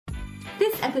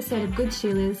This episode of Good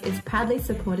Sheilas is proudly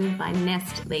supported by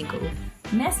Nest Legal.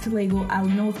 Nest Legal are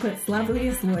Northcote's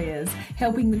loveliest lawyers,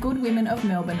 helping the good women of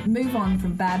Melbourne move on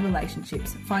from bad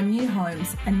relationships, find new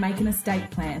homes and make an estate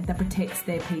plan that protects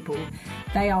their people.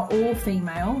 They are all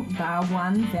female, bar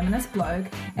one feminist bloke,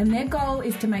 and their goal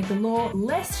is to make the law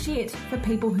less shit for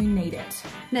people who need it.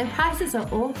 Their prices are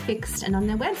all fixed and on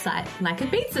their website, like a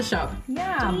pizza shop.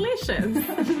 Yum. Delicious.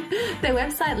 Their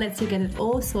website lets you get it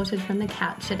all sorted from the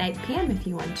couch at 8 p.m. if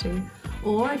you want to.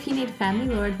 Or if you need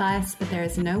family law advice but there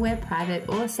is nowhere private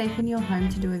or safe in your home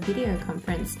to do a video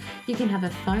conference, you can have a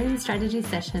phone strategy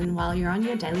session while you're on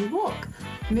your daily walk.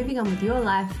 Moving on with your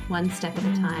life one step at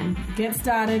a time. Get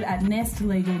started at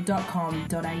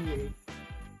nestlegal.com.au.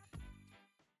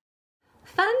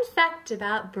 Fun fact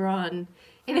about Bron.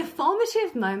 In a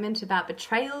formative moment about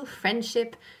betrayal,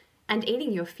 friendship and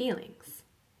eating your feelings.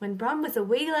 When Bron was a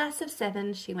wee lass of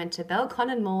 7, she went to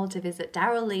Belconnen Mall to visit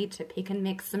Daryl Lee to pick and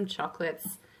mix some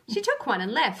chocolates. She took one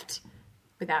and left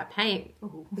without paying.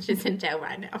 Ooh. She's in jail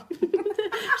right now.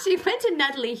 She went to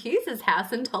Natalie Hughes'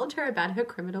 house and told her about her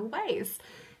criminal ways.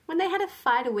 When they had a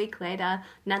fight a week later,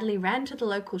 Natalie ran to the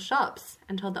local shops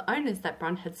and told the owners that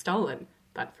Bron had stolen.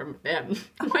 But from them.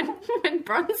 When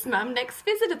Bron's mum next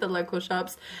visited the local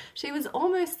shops, she was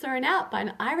almost thrown out by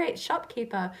an irate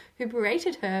shopkeeper who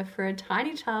berated her for a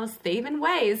tiny child's thieving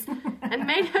ways and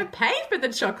made her pay for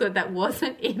the chocolate that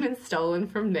wasn't even stolen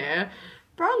from there.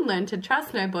 Bron learned to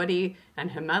trust nobody,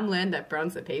 and her mum learned that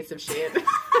Bron's a piece of shit.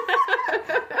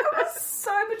 I was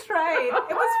so betrayed. It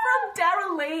was from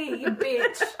Daryl Lee, you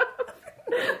bitch.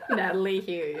 Natalie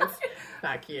Hughes.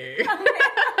 Fuck you.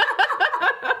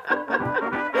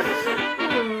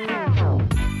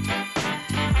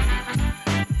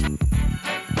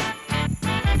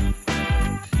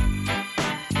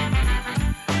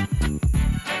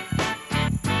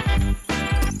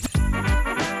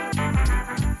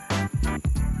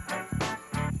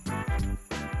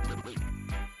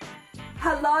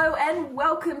 Hello and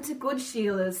welcome to Good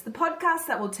Sheilas, the podcast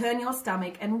that will turn your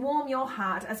stomach and warm your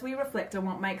heart as we reflect on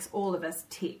what makes all of us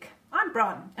tick. I'm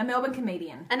Bron, a Melbourne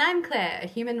comedian. And I'm Claire, a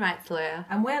human rights lawyer.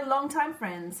 And we're long-time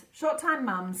friends, short-time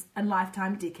mums, and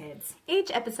lifetime dickheads. Each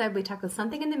episode we tackle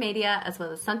something in the media as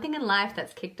well as something in life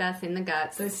that's kicked us in the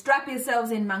guts. So strap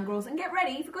yourselves in, mongrels, and get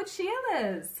ready for Good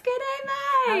Sheilas. G'day,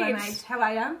 mate. Hello, mate. How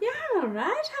are you? Yeah, all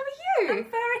right. How are you? I'm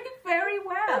very, very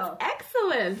well. That's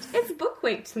excellent. It's book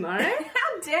week tomorrow.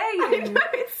 How dare you? I know,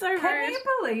 it's so rude. Can you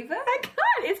believe it? I can't.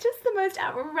 It's just the most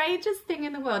outrageous thing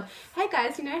in the world. Hey,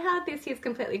 guys, you know how this year's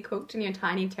completely cooked and your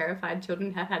tiny, terrified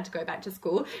children have had to go back to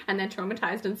school and they're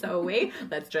traumatised and so are we?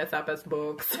 Let's dress up as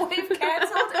books. We've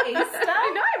cancelled Easter.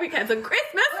 I know. We cancelled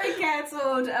Christmas. We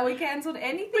cancelled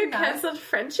anything. We cancelled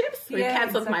friendships. We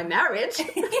cancelled my marriage.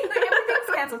 Everything's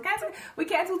cancelled. We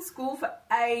cancelled school for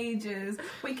ages.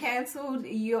 We cancelled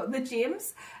the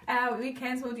gyms. We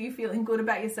cancelled you feeling good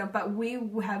about yourself, but we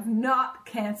have not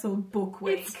cancelled book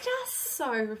week. It's just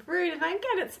so rude, and I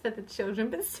get it's for the children,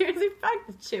 but seriously, fuck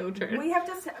the children. We have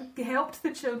just helped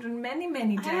the children many,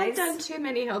 many days. I have done too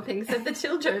many helpings of the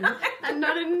children and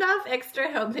not enough extra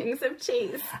helpings of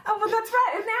cheese. Oh, well, that's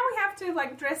right. And now we have to,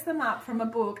 dress them up from a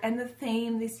book, and the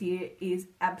theme this year is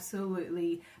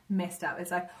absolutely messed up.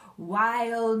 It's like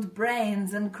wild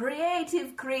brains and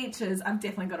creative creatures. I've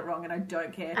definitely got it wrong and I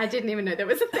don't care. I didn't even know there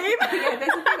was a theme. Yeah, there's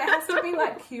a thing. It has to be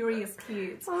curious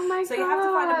cutes. Oh my God. So you have to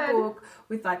find a book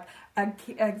with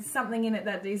something in it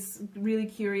that is really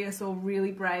curious or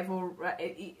really brave or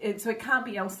so it can't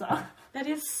be Elsa. That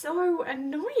is so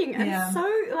annoying and so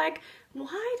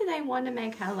why do they want to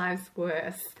make our lives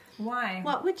worse? Why?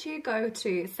 What would you go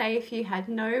to, say, if you had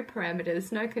no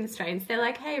parameters, no constraints? They're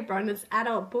like, hey, Bron, it's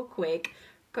adult book week.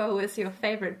 Go as your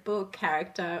favourite book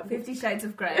character. 50 Shades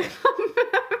of Grey.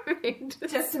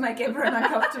 Just to make everyone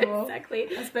uncomfortable. Exactly.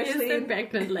 Especially the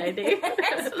pregnant lady.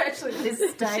 Especially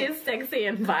this state. She's sexy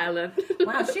and violent.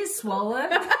 Wow, she's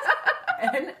swollen.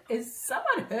 And is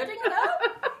someone hurting her?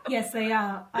 Yes, they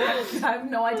are. I have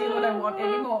no idea what I want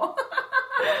anymore.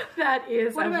 That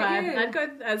is what a about vibe. you? I'd go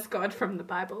as God from the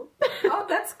Bible. Oh,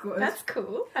 that's good. That's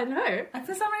cool. I know. I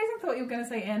for some reason thought you were going to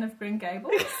say Anne of Green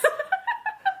Gables.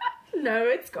 No,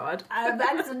 it's God. I've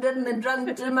accidentally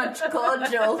drunk too much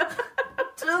cordial.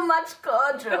 Too much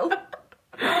cordial.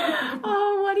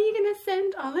 Oh, what are you going to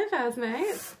send Olive as,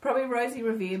 mate? Probably Rosie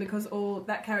Revere, because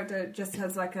that character just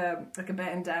has like a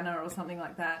bandana or something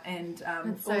like that, and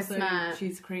so also smart.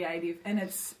 She's creative, and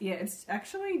it's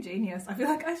actually genius. I feel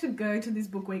like I should go to this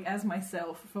book week as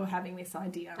myself for having this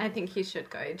idea. I think you should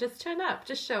go. Just turn up.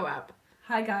 Just show up.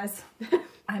 Hi guys,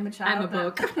 I'm a child. I'm a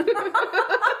book.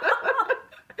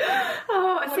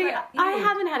 Oh, see, I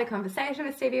haven't had a conversation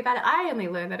with Stevie about it. I only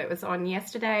learned that it was on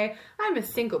yesterday. I'm a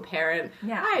single parent.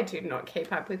 Yeah. I do not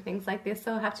keep up with things like this,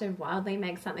 so I'll have to wildly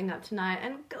make something up tonight.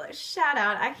 And shout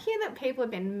out, I hear that people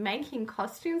have been making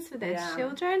costumes for their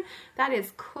children. That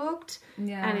is cooked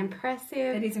and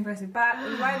impressive. It is impressive. But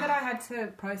the way that I had to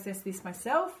process this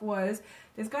myself was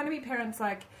there's going to be parents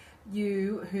like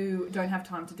you who don't have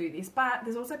time to do this, but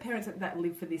there's also parents that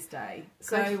live for this day.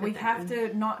 So we have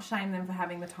to not shame them for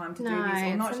having the time to do this,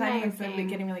 or not shame them for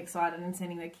getting really excited and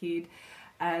sending their kid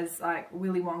as like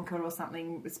Willy Wonka or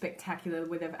something spectacular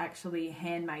where they've actually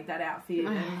handmade that outfit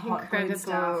and hot glue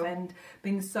stuff and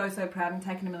being so proud and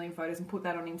taken a million photos and put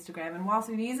that on Instagram. And whilst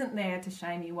it isn't there to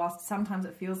shame you, whilst sometimes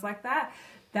it feels like that,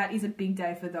 that is a big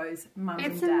day for those mums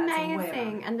and dads. It's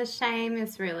amazing. And the shame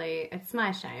is really, it's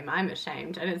my shame. I'm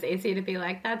ashamed. And it's easy to be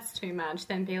like, that's too much,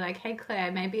 than be like, hey,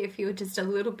 Claire, maybe if you were just a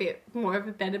little bit more of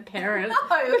a better parent. No,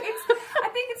 I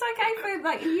think it's okay for,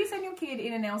 like, if you send your kid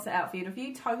in an Elsa outfit, if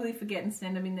you totally forget and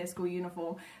send them in their school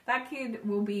uniform, that kid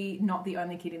will be not the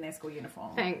only kid in their school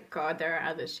uniform. Thank God there are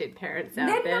other shit parents out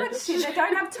there. They're not shit. They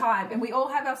don't have time. And we all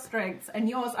have our strengths. And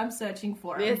yours, I'm searching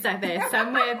for them. Yes, they're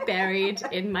somewhere buried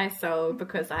in my soul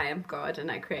because I am God and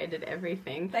I created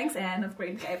everything. Thanks, Anne of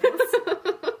Green Gables.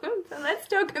 So let's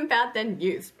talk about the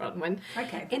news, Bronwyn.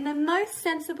 Okay. In the most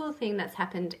sensible thing that's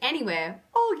happened anywhere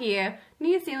all year,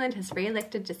 New Zealand has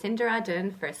re-elected Jacinda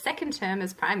Ardern for a second term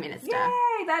as Prime Minister.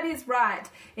 Yay, that is right.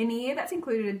 In a year that's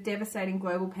included a devastating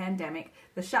global pandemic,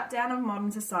 the shutdown of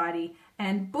modern society,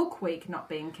 and Book Week not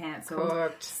being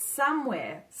cancelled,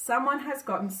 somewhere, someone has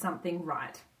gotten something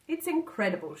right. It's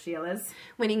incredible, Sheila's.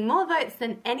 Winning more votes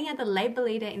than any other Labour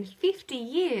leader in 50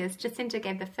 years, Jacinda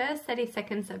gave the first 30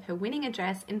 seconds of her winning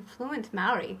address in fluent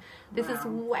Maori. This is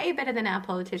way better than our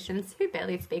politicians who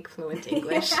barely speak fluent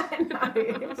English. Yeah, I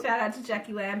know. Shout out to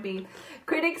Jackie Lambie.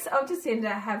 Critics of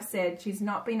Jacinda have said she's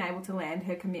not been able to land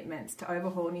her commitments to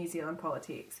overhaul New Zealand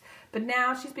politics, but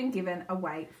now she's been given a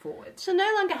way forward. She'll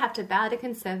no longer have to bow to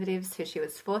Conservatives, who she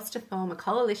was forced to form a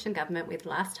coalition government with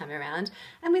last time around,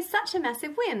 and with such a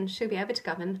massive win, she'll be able to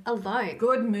govern alone.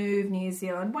 Good move, New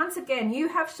Zealand. Once again, you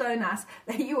have shown us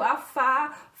that you are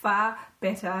far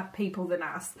better people than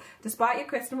us. Despite your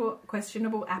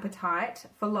questionable appetite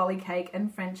for lolly cake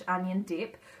and French onion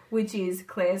dip, which is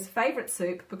Claire's favourite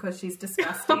soup because she's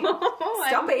disgusting.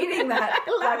 Stop eating that. I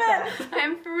love it. I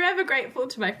am forever grateful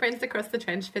to my friends across the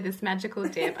trench for this magical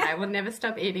dip. I will never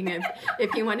stop eating it.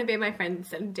 If you want to be my friend,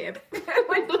 send dip.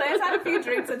 When Claire's had a few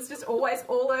drinks, it's just always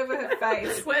all over her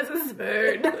face. Where's the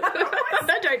spoon?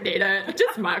 I don't need it.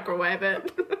 Just microwave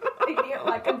it. Eating it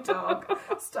like a dog.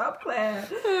 Stop, Claire.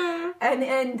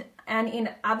 And in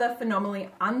other phenomenally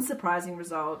unsurprising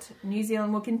result, New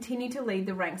Zealand will continue to lead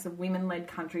the ranks of women-led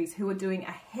countries who are doing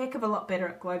a heck of a lot better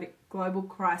at global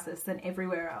crisis than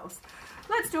everywhere else.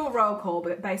 Let's do a roll call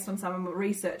based on some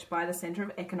research by the Centre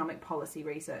of Economic Policy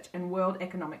Research and World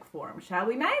Economic Forum. Shall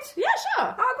we, mate? Yeah,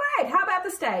 sure. Oh, great. How about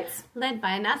the States? Led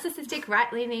by a narcissistic,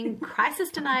 right-leaning,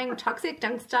 crisis-denying, toxic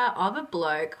dunkster of a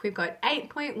bloke, we've got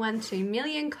 8.12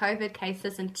 million COVID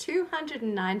cases and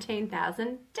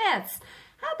 219,000 deaths.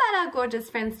 How about our gorgeous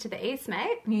friends to the east,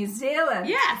 mate? New Zealand.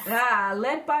 Yes.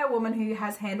 Led by a woman who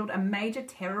has handled a major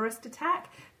terrorist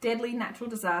attack, deadly natural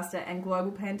disaster and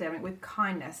global pandemic with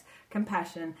kindness,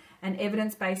 compassion and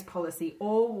evidence-based policy,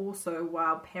 all also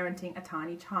while parenting a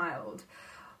tiny child.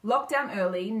 Lockdown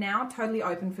early, now totally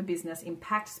open for business in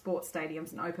packed sports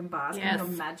stadiums and open bars. Yes, can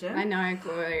you imagine? I know,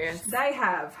 glorious. They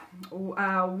have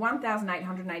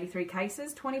 1,883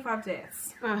 cases, 25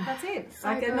 deaths. That's it. So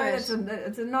like, good. I know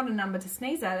it's not a number to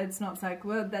sneeze at. It's not like,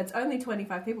 well, that's only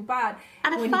 25 people, but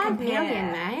and when a you 5 compare,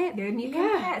 million, mate. When you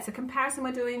compare, it's a comparison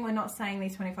we're doing. We're not saying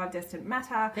these 25 deaths didn't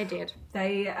matter. They did.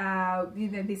 They,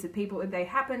 these are people, they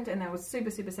happened and that was super,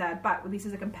 super sad, but this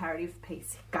is a comparative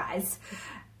piece, guys.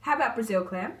 How about Brazil,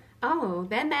 Claire? Oh,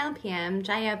 their male PM,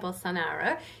 Jair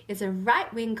Bolsonaro, is a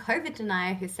right-wing COVID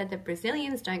denier who said that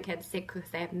Brazilians don't get sick because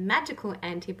they have magical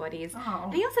antibodies. Oh.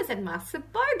 And he also said masks are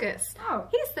bogus. Oh.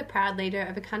 He's the proud leader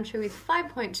of a country with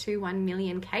 5.21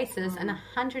 million cases and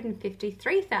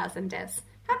 153,000 deaths.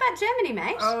 How about Germany,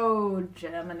 mate? Oh,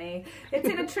 Germany. It's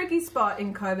in a tricky spot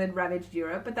in COVID-ravaged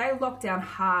Europe, but they locked down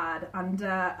hard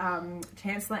under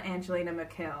Chancellor Angelina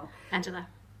Merkel. Angela.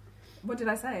 What did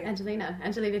I say?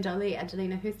 Angelina Jolie,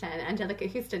 Angelina Houston, Angelica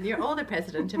Houston. You're all the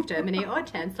president of Germany or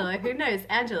chancellor. Who knows?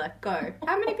 Angela, go.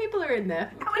 How many people are in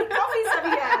there? How many coffees have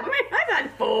you had? I've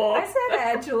had 4. I said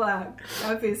Angela,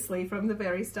 obviously, from the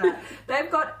very start.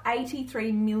 They've got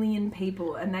 83 million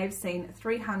people and they've seen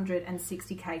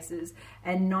 360 cases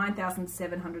and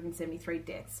 9,773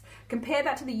 deaths. Compare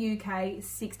that to the UK,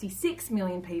 66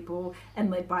 million people and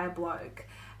led by a bloke.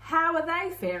 How are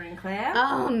they faring, Claire?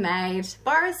 Oh, mate.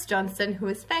 Boris Johnson, who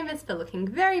is famous for looking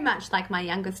very much like my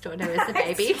youngest daughter as a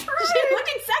baby. She looked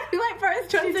exactly like Boris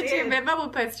Johnson. Do you remember? We'll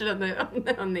post it on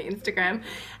the Instagram.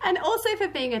 And also for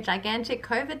being a gigantic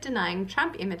COVID-denying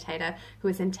Trump imitator who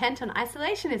is intent on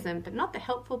isolationism, but not the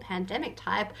helpful pandemic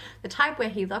type, the type where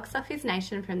he locks off his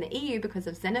nation from the EU because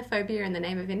of xenophobia in the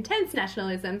name of intense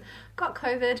nationalism, got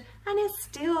COVID, and is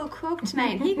still cooked,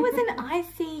 mate. He was in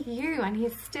ICU and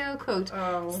he's still cooked.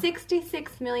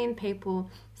 66 million people,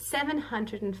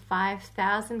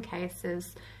 705,000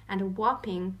 cases, and a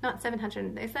whopping, not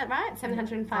 700, is that right?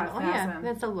 705. Oh yeah,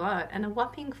 that's a lot. And a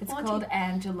whopping 40. It's called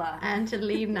Angela.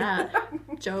 Angelina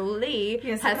Jolie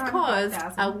has caused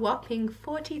a whopping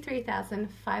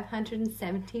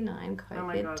 43,579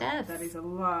 COVID deaths. That is a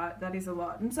lot. That is a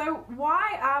lot. And so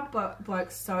why are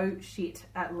blokes so shit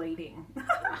at leading?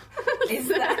 Is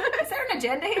there an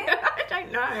agenda here? I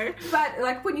don't know. But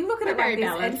like when you look at it like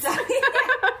balanced. this,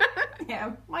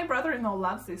 yeah, my brother-in-law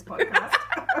loves this podcast.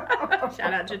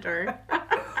 Shout out to Drew.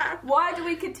 Why do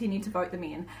we continue to vote them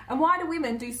in? And why do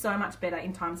women do so much better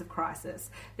in times of crisis?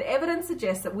 The evidence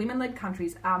suggests that women-led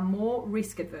countries are more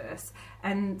risk-averse,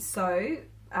 and so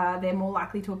they're more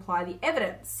likely to apply the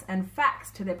evidence and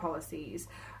facts to their policies,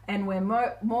 and we're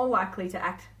more likely to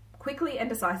act quickly and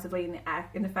decisively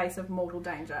in the face of mortal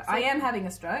danger. So, I am having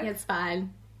a stroke. It's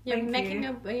fine. You're making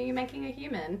a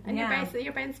human, and your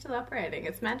brain's still operating.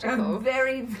 It's magical.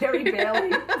 Very, very barely.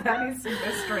 That is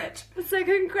a stretch. So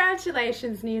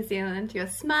congratulations, New Zealand. You're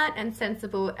smart and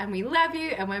sensible, and we love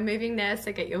you, and we're moving there,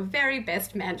 so get your very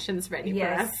best mansions ready for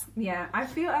us. Yeah. I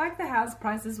feel like the house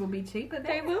prices will be cheaper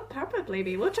there. They will probably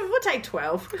be. We'll take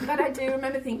 12. But I do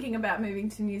remember thinking about moving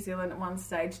to New Zealand at one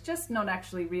stage, just not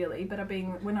actually really, but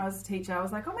when I was a teacher, I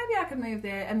was like, oh, maybe I could move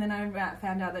there, and then I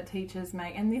found out that teachers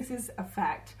make, and this is a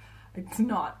fact, it's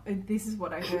not. This is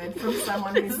what I heard from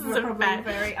someone who's probably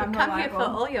very unreliable. Come here for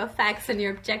all your facts and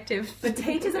your objectives. The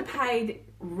teachers are paid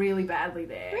really badly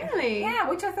there. Really? Yeah,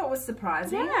 which I thought was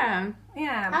surprising. Yeah.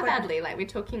 Yeah. How badly? Like, we're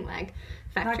talking like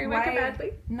factory worker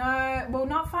badly? No, well,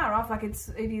 not far off. Like, it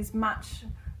is much.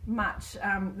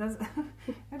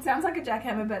 It sounds like a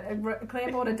jackhammer, but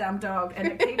Claire bought a dumb dog and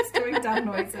it keeps doing dumb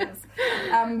noises.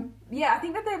 Yeah, I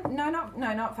think that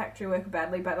they're not factory worker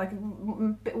badly, but like a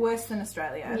bit worse than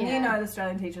Australia. And the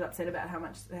Australian teachers are upset about how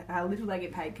little they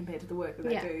get paid compared to the work that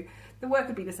they do. The work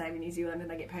would be the same in New Zealand and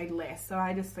they get paid less. So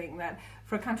I just think that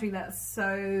for a country that's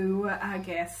so, I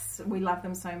guess, we love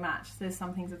them so much, there's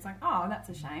some things that's like, oh, that's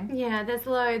a shame. Yeah, there's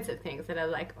loads of things that are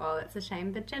like, oh, that's a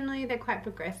shame. But generally they're quite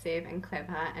progressive and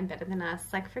clever and better than us.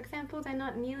 Like, for example, they're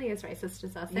not nearly as racist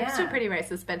as us. They're still pretty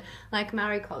racist, but like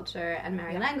Maori culture and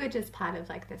Maori language is part of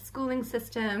like their schooling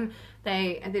system.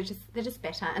 They're just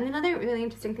better. And another really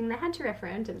interesting thing, they had two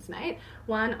referendums, mate.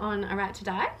 One on a right to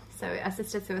die, so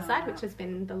assisted suicide, which has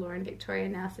been the law in Victoria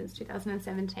now since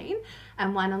 2017,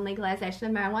 and one on legalisation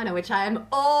of marijuana, which I am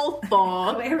all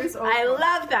for. Claire is all I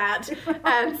love that.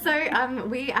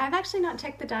 I've actually not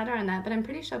checked the data on that, but I'm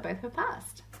pretty sure both have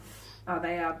passed. Oh,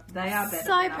 they are better.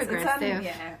 So progressive.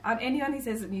 Anyone who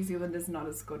says that New Zealand is not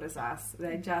as good as us,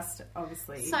 they're just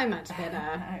obviously so much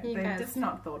better. They've just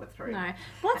not thought it through. No.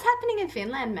 What's happening in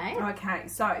Finland, mate? Okay,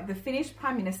 so the Finnish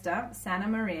Prime Minister, Sanna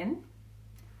Marin,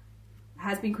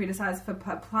 has been criticised for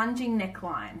a plunging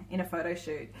neckline in a photo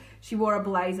shoot. She wore a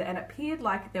blazer and appeared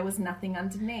like there was nothing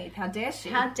underneath. How dare she?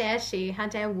 How dare she? How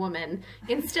dare woman?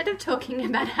 Instead of talking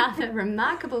about how the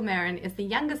remarkable Marin is the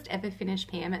youngest ever Finnish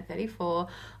PM at 34,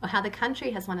 or how the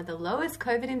country has one of the lowest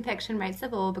COVID infection rates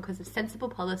of all because of sensible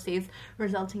policies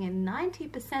resulting in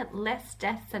 90% less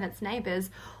deaths than its neighbours,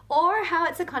 or how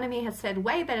its economy has fared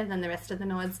way better than the rest of the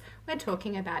Nords, we're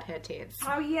talking about her tears.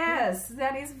 Oh yes,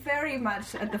 that is very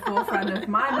much at the forefront of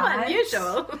my mind.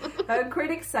 Unusual. Her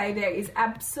critics say there is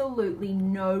absolutely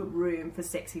no room for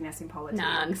sexiness in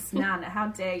politics. None. How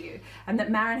dare you? And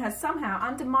that Marin has somehow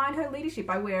undermined her leadership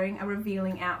by wearing a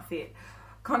revealing outfit.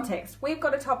 Context: we've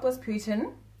got a topless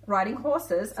Putin riding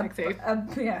horses.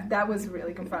 Yeah, that was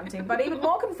really confronting. But even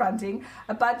more confronting,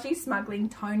 a budgie smuggling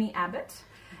Tony Abbott.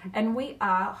 And we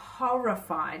are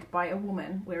horrified by a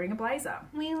woman wearing a blazer.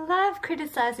 We love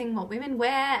criticising what women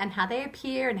wear and how they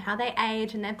appear and how they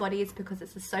age in their bodies because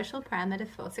it's a social parameter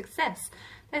for success.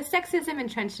 There's sexism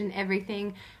entrenched in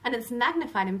everything, and it's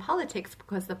magnified in politics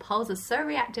because the polls are so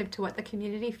reactive to what the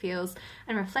community feels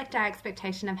and reflect our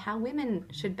expectation of how women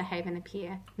should behave and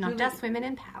appear, not just women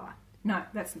in power. No,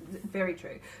 that's very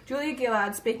true. Julia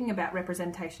Gillard, speaking about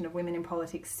representation of women in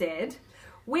politics, said,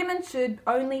 "Women should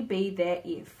only be there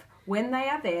if When they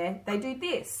are there, they do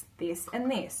this, this and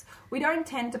this. We don't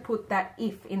tend to put that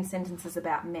if in sentences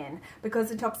about men because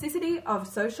the toxicity of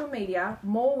social media,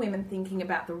 more women thinking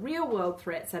about the real world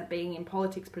threats that being in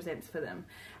politics presents for them.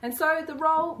 And so the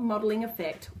role modelling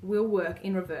effect will work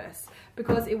in reverse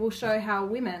because it will show how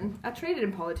women are treated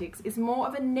in politics is more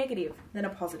of a negative than a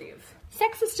positive.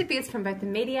 Sexist abuse from both the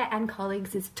media and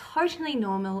colleagues is totally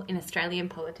normal in Australian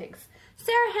politics.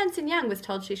 Sarah Hanson-Young was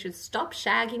told she should stop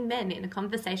shagging men in a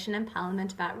conversation in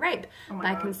Parliament about rape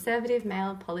by a conservative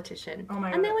male politician.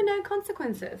 And there were no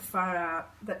consequences. Far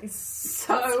out. That is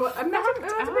so...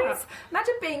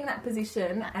 Imagine being in that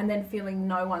position and then feeling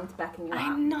no one's backing you up.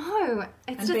 I know.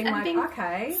 It's and just being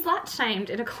okay, slut-shamed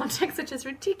in a context which is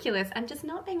ridiculous and just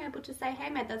not being able to say,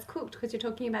 hey, mate, that's cooked because you're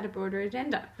talking about a broader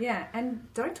agenda. Yeah,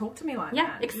 and don't talk to me like that.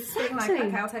 Yeah, exactly. Just being like,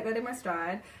 okay, I'll take that in my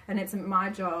stride and it's my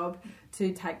job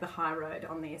to take the high road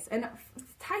on this. And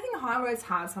taking the high road is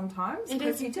hard sometimes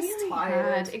because you're just really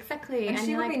tired. Hard. Exactly. And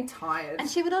she would have been tired. And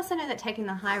she would also know that taking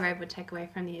the high road would take away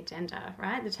from the agenda,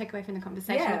 right? The take away from the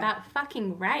conversation about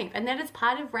fucking rape. And that is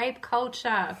part of rape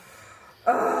culture.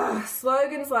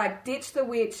 Slogans like ditch the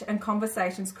witch and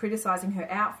conversations criticising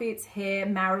her outfits, hair,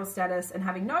 marital status and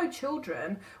having no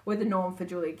children were the norm for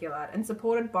Julia Gillard and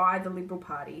supported by the Liberal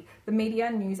Party. The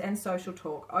media, news and social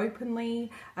talk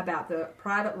openly about the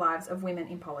private lives of women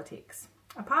in politics.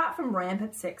 Apart from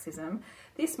rampant sexism,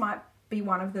 this might be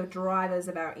one of the drivers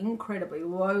of our incredibly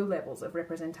low levels of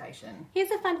representation.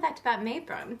 Here's a fun fact about me,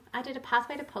 Bron. I did a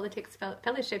Pathway to Politics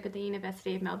fellowship at the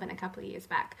University of Melbourne a couple of years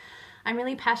back. I'm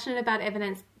really passionate about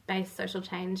evidence-based social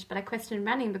change, but I question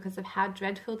running because of how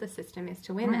dreadful the system is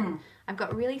to women. I've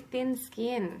got really thin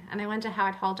skin, and I wonder how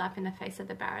I'd hold up in the face of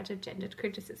the barrage of gendered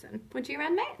criticism. Would you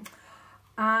run, mate?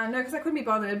 No, because I couldn't be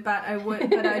bothered, but I would.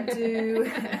 But I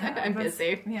do. I'm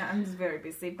busy. Yeah, I'm just very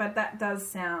busy. But that does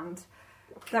sound.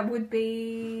 That would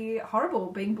be horrible.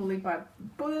 Being bullied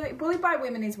by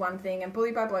women is one thing, and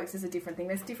bullied by blokes is a different thing.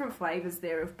 There's different flavours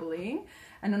there of bullying,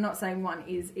 and I'm not saying one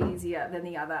is easier than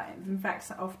the other. In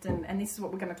fact, often, and this is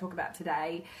what we're going to talk about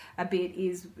today a bit,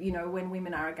 is when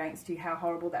women are against you, how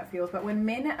horrible that feels. But when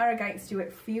men are against you,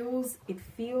 it feels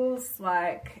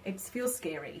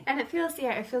scary, and it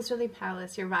feels really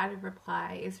powerless. Your right of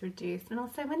reply is reduced, and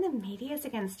also when the media is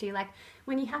against you, like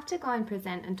when you have to go and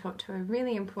present and talk to a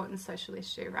really important social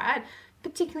issue, right?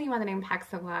 Particularly one that impacts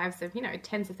the lives of,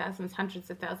 tens of thousands,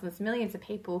 hundreds of thousands, millions of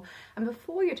people. And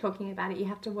before you're talking about it, you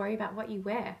have to worry about what you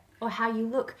wear or how you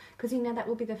look, because that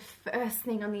will be the first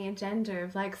thing on the agenda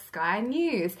of like Sky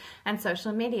News and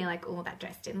social media, like, oh, that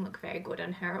dress didn't look very good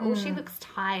on her, or she looks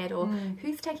tired, or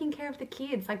who's taking care of the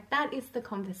kids. Like, that is the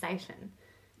conversation.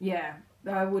 Yeah.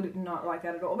 I would not like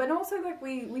that at all. But also, like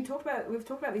we've talked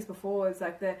about this before. It's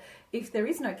like if there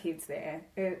is no kids there,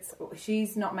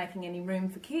 she's not making any room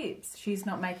for kids. She's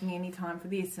not making any time for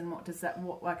this. And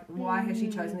why has she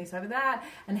chosen this over that?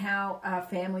 And how are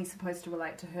families supposed to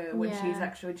relate to her when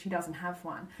she doesn't have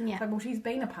one? Yeah. It's like, well, she's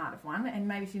been a part of one, and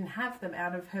maybe she didn't have them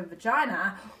out of her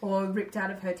vagina or ripped out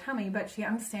of her tummy, but she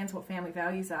understands what family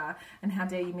values are, and how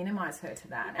dare you minimise her to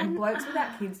that? And blokes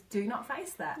without kids do not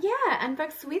face that. Yeah, and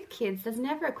blokes with kids, there's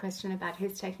never a question about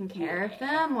who's taking care of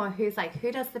them, or who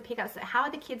does the pickups. How are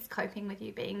the kids coping with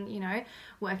you being,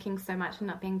 working so much and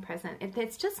not being present?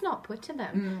 It's just not put to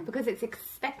them because it's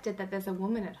expected that there's a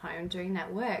woman at home doing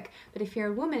that work. But if you're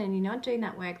a woman and you're not doing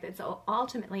that work, that's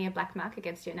ultimately a black mark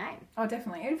against your name. Oh,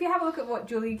 definitely. And if you have a look at what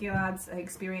Julia Gillard's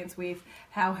experience with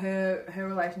how her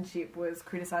relationship was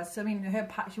criticised. So, I mean,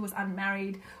 she was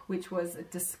unmarried, which was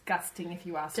disgusting, if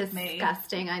you ask me.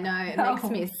 Disgusting, I know. It makes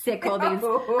me sick, all these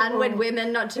unwed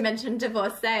women, not to mention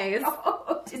divorcees.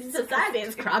 Society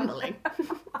is crumbling.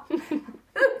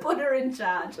 Put her in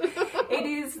charge. It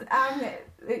is,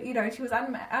 she was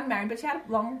unmarried, but she had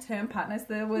long-term partners.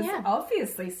 There was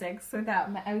obviously sex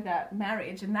without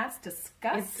marriage, and that's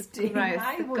disgusting. It's gross.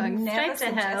 I would never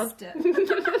suggest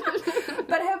it.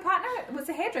 But her partner was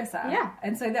a hairdresser. Yeah.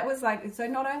 And so that was like, so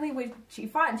not only was she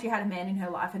fine, she had a man in her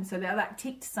life, and so they like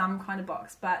ticked some kind of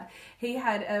box, but he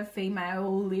had a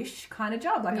female-ish kind of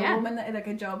job, like a woman, like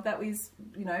a job that was,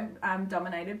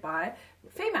 dominated by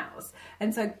females.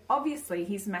 And so obviously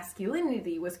his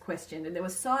masculinity was questioned, and there were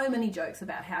so many jokes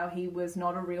about how he was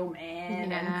not a real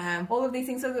man and all of these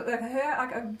things. So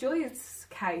Julia's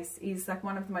case is like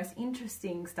one of the most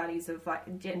interesting studies of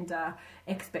like gender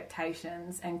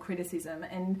expectations and criticism,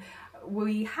 and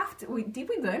did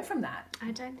we learn from that?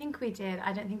 I don't think we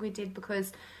did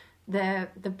because the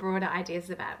broader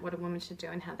ideas about what a woman should do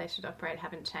and how they should operate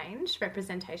haven't changed.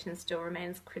 Representation still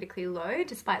remains critically low,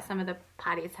 despite some of the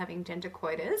parties having gender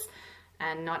quotas.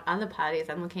 and not other parties.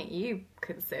 I'm looking at you,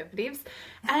 Conservatives.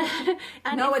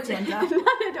 And No agenda.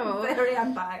 Not at all. Very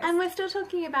unbiased. And we're still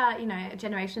talking about,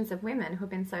 generations of women who've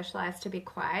been socialised to be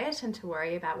quiet and to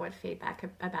worry about what feedback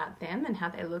about them and how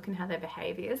they look and how their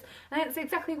behaviours. And that's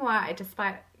exactly why,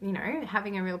 despite,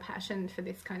 having a real passion for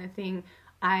this kind of thing,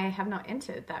 I have not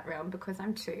entered that realm because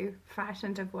I'm too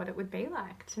frightened of what it would be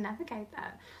like to navigate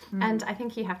that. And I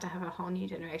think you have to have a whole new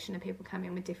generation of people come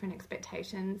in with different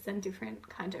expectations and different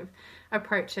kind of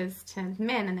approaches to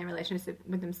men and their relationships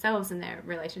with themselves and their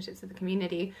relationships with the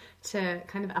community to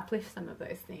kind of uplift some of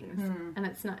those things. And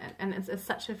it's not, and it's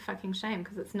such a fucking shame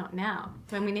because it's not now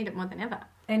when we need it more than ever.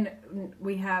 And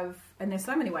we have, and there's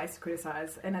so many ways to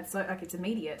criticise, and it's so, it's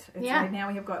immediate. It's like now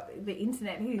we have got the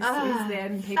internet who's there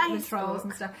and people with trolls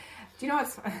and stuff. Do you know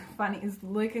what's funny is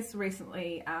Lucas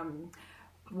recently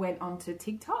went onto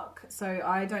TikTok. So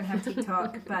I don't have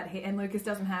TikTok, and Lucas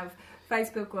doesn't have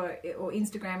Facebook or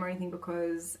Instagram or anything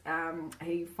because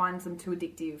he finds them too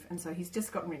addictive, and so he's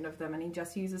just gotten rid of them and he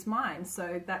just uses mine.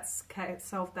 So that's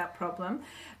solved that problem.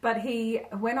 But he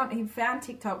found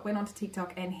TikTok, went onto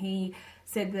TikTok, and he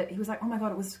said that he was like, oh my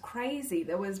god, it was crazy.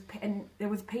 There was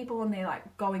people on there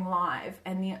like going live,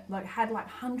 and had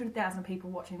 100,000 people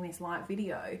watching this live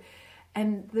video,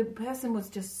 and the person was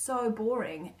just so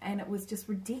boring, and it was just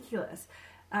ridiculous.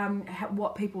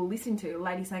 What people listen to, a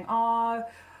lady saying, oh,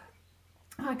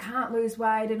 I can't lose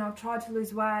weight, and I've tried to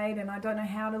lose weight, and I don't know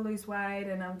how to lose weight,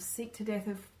 and I'm sick to death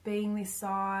of being this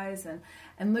size.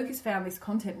 And Lucas found this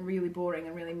content really boring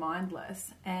and really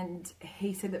mindless, and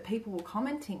he said that people were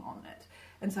commenting on it.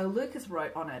 And so Lucas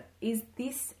wrote on it, is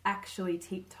this actually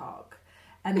TikTok?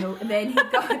 And then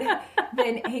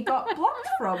he got blocked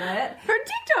from it. From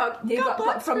TikTok? He got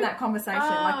blocked from that conversation.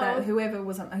 Like that, who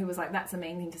was like, that's a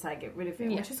mean thing to say, get rid of it.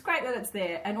 Yeah. Which is great that it's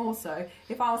there. And also,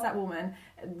 if I was that woman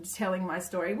telling my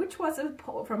story, which was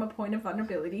from a point of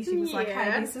vulnerability, she was like,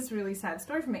 hey, this is a really sad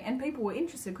story for me. And people were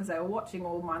interested because they were watching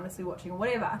or mindlessly watching or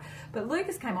whatever. But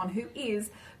Lucas came on, who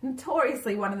is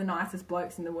notoriously one of the nicest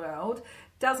blokes in the world,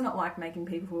 does not like making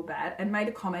people feel bad, and made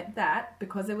a comment that,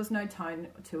 because there was no tone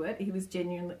to it, he was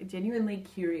genuinely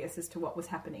curious as to what was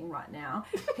happening right now.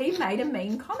 He made a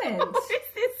mean comment. Is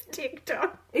this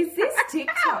TikTok? Is this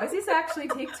TikTok? Is this actually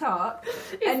TikTok?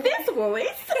 Is this Woolies?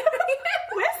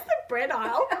 Where's the bread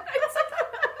aisle? What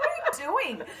are you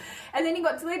doing? And then he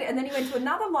got deleted, and then he went to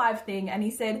another live thing, and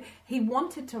he said he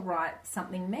wanted to write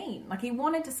something mean. Like, he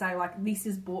wanted to say, like, this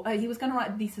is he was going to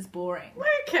write, this is boring.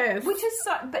 Lucas! Which is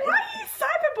so... But why are you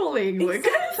cyberbullying,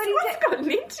 Lucas? What's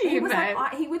gotten into you, mate?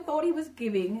 He thought he was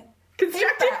giving...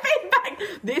 constructive feedback.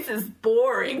 This is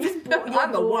boring.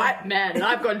 I'm a white man and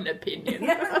I've got an opinion.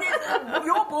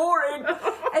 You're boring.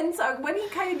 And so when he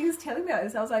came and he was telling me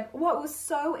this, I was like, well, it was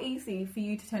so easy for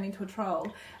you to turn into a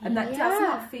troll, and that does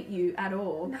not fit you at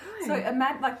all. No. So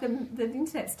imagine, like, the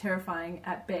internet's terrifying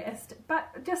at best,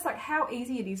 but just like how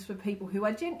easy it is for people who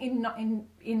are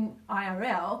in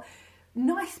IRL,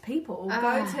 nice people,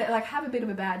 go to like have a bit of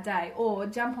a bad day or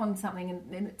jump on something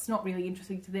and it's not really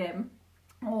interesting to them.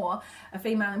 Or a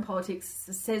female in politics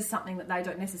says something that they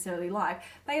don't necessarily like,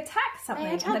 they attack something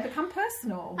and they become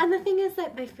personal. And the thing is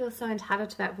that they feel so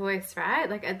entitled to that voice, right?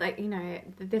 Like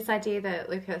this idea that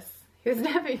Lucas, he's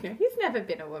never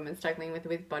been a woman struggling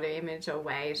with body image or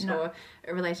weight or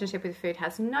a relationship with food,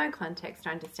 has no context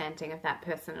or understanding of that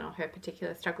person or her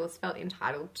particular struggles, felt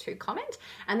entitled to comment.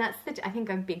 And that's, I think,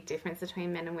 a big difference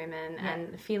between men and women,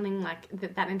 and feeling like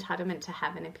that entitlement to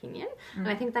have an opinion. And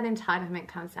I think that entitlement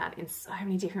comes out in so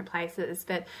many different places.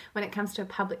 But when it comes to a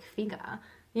public figure,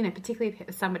 particularly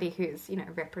somebody who's,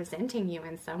 representing you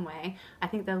in some way, I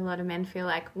think that a lot of men feel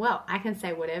like, well, I can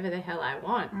say whatever the hell I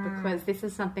want because this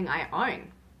is something I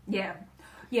own. Yeah.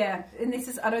 Yeah, and this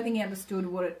is, I don't think he understood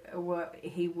what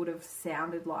he would have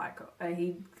sounded like.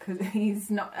 Because he's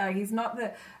a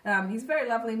very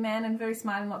lovely man and very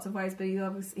smart in lots of ways, but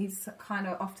he's kind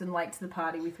of often late to the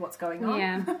party with what's going on.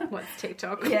 Yeah, what's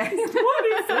TikTok? Yeah, what is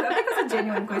it? I think it's a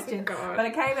genuine question. Oh, but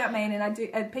it came out mean,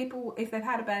 and people, if they've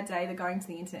had a bad day, they're going to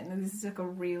the internet, and this is like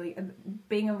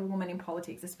being a woman in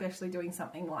politics, especially doing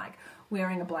something like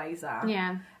wearing a blazer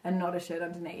and not a shirt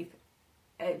underneath.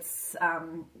 It's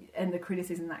and the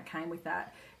criticism that came with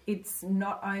that, it's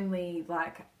not only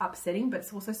like upsetting, but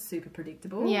it's also super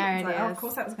predictable. Yeah, it's it like, is. Oh, of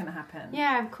course that was going to happen.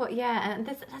 Yeah, of course. Yeah, and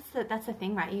that's the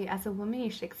thing, right? You, as a woman,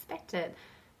 you should expect it.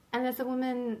 And as a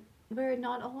woman, we're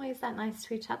not always that nice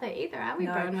to each other either, are we,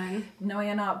 Bronwyn? No,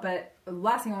 you're not. But the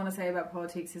last thing I want to say about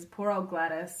politics is poor old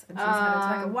Gladys, and she's had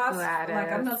to take a while.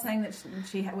 Like, I'm not saying that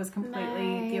she was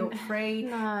completely guilt-free.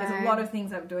 No. There's a lot of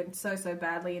things that are doing so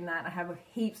badly in that. I have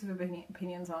heaps of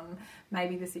opinions on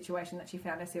maybe the situation that she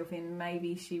found herself in.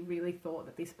 Maybe she really thought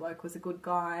that this bloke was a good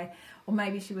guy, or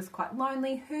maybe she was quite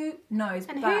lonely. Who knows?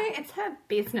 And it's her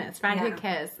business, right? Yeah. Who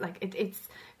cares? Like, it's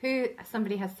who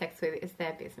somebody has sex with is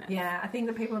their business. Yeah, I think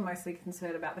that people are mostly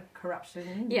concerned about the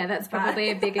corruption. Yeah, that's probably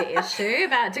a bigger issue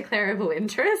about declarable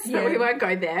interest, but we won't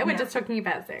go there. We're just talking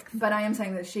about sex. But I am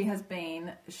saying that she has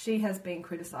been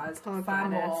criticised far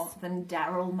more than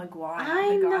Daryl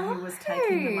Maguire, the guy who was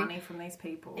taking the money from these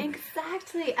people.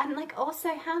 Exactly. And, like, also,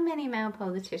 how many male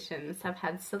politicians have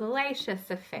had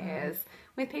salacious affairs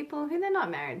with people who they're not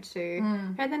married to,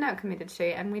 who they're not committed to,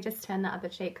 and we just turn the other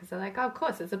cheek because they're like, oh, of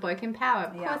course, it's a bloke in power.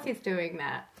 Of course he's doing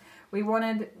that.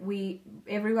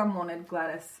 Everyone wanted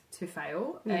Gladys to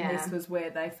fail, and this was where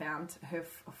they found her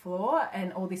flaw,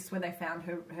 and all this is where they found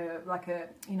her like a,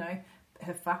 you know,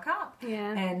 her fuck up.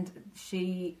 Yeah. And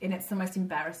it's the most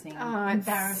embarrassing. Oh,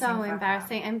 it's so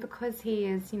embarrassing. And because he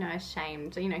is, you know,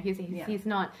 ashamed, you know, he's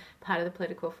not part of the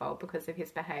political fold because of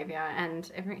his behaviour,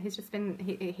 and he's just been,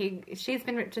 she's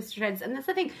been ripped to shreds. And that's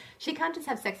the thing, she can't just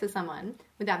have sex with someone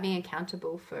without being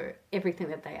accountable for everything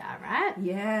that they are, right?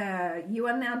 Yeah, you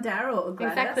are now Daryl,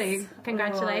 Gladys. Exactly.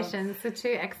 Congratulations. The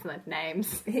two excellent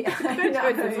names. Yeah, Good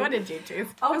choices. What did you choose?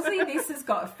 Obviously, this has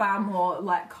got far more,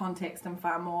 like, context and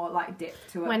far more, like,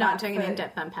 depth to it. We're not doing an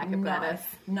in-depth unpack of Gladys.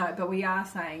 No, but we are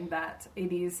saying that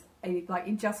it is,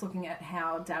 like, just looking at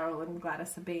how Daryl and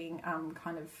Gladys are being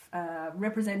kind of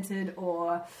represented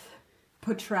or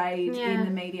portrayed in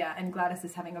the media, and Gladys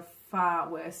is having a far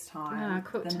worse time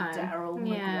than Daryl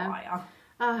Maguire.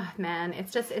 Oh, man,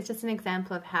 it's just an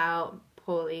example of how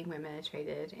poorly women are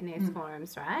treated in these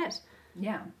forums, right?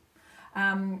 Yeah.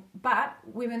 But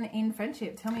women in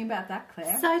friendship, tell me about that,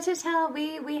 Claire. So to tell,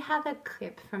 we have a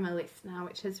clip from a listener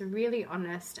which is really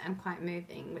honest and quite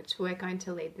moving, which we're going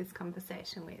to lead this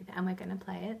conversation with, and we're going to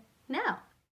play it now.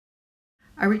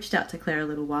 I reached out to Claire a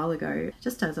little while ago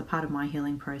just as a part of my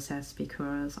healing process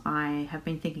because I have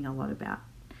been thinking a lot about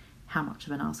how much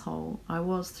of an asshole I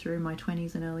was through my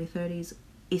 20s and early 30s,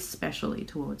 especially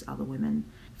towards other women,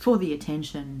 for the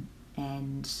attention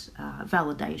and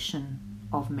validation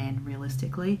of men,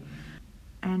 realistically.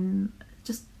 And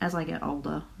just as I get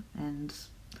older and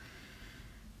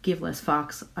give less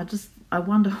fucks, I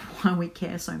wonder why we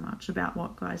care so much about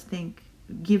what guys think,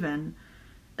 given,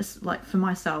 like, for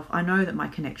myself, I know that my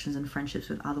connections and friendships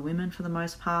with other women, for the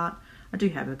most part, I do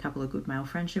have a couple of good male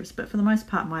friendships, but for the most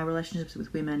part, my relationships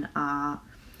with women are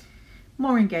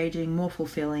more engaging, more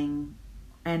fulfilling,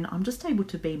 and I'm just able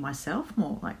to be myself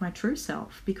more, like my true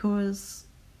self, because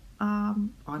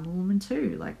I'm a woman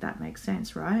too. Like, that makes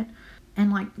sense, right?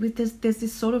 And like, there's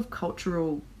this sort of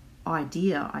cultural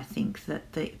idea, I think,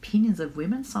 that the opinions of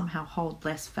women somehow hold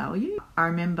less value. I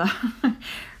remember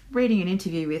reading an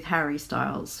interview with Harry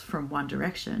Styles from One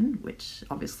Direction, which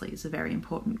obviously is a very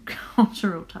important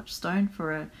cultural touchstone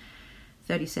for a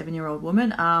 37-year-old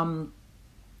woman.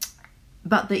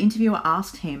 But the interviewer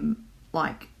asked him,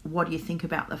 like, what do you think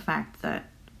about the fact that,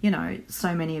 you know,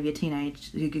 so many of your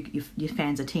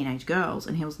fans are teenage girls?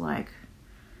 And he was like,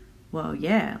 well,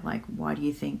 yeah, like, why do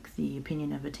you think the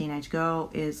opinion of a teenage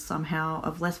girl is somehow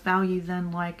of less value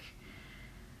than, like,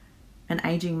 an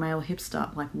aging male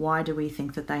hipster? Like, why do we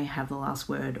think that they have the last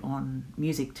word on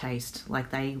music taste? Like,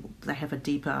 they have a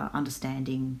deeper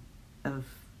understanding of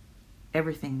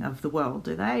everything of the world,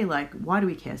 do they? Like, why do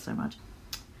we care so much?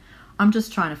 I'm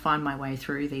just trying to find my way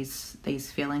through these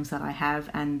feelings that I have,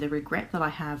 and the regret that I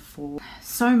have for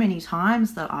so many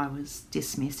times that I was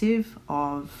dismissive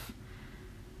of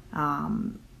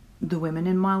the women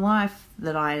in my life,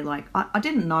 that I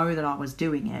didn't know that I was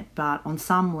doing it, but on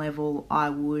some level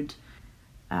I would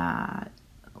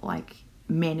like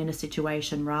men in a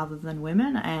situation rather than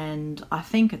women. And I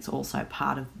think it's also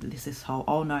part of this whole,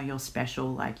 oh no, you're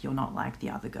special, like you're not like the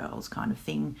other girls kind of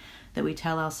thing that we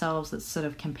tell ourselves, that's sort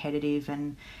of competitive.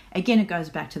 And again, it goes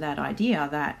back to that idea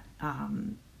that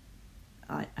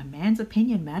a man's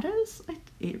opinion matters.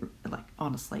 It like,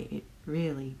 honestly, it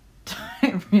really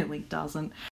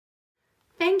doesn't.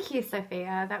 Thank you,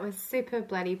 Sophia. That was super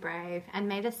bloody brave and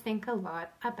made us think a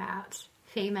lot about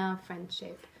female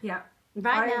friendship. Yeah.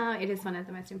 Right now, it is one of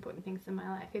the most important things in my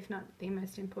life, if not the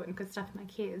most important, because stuff my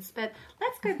kids. But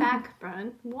let's go back,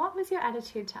 Bron. What was your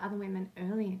attitude to other women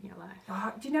early in your life?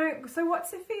 Oh, do you know, so what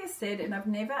Sophia said, and I've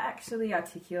never actually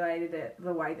articulated it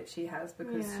the way that she has,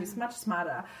 because she's much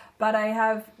smarter, but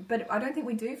I don't think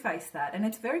we do face that, and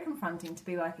it's very confronting to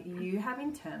be like, you have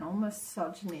internal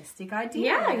misogynistic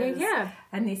ideas. Yeah.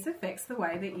 And this affects the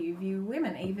way that you view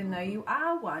women. Even though you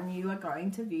are one, you are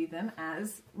going to view them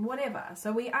as whatever.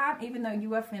 So we aren't, even though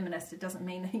you are feminist, it doesn't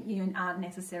mean that you aren't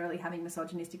necessarily having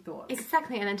misogynistic thoughts.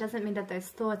 Exactly, and it doesn't mean that those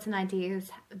thoughts and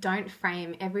ideas don't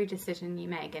frame every decision you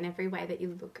make and every way that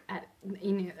you look at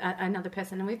another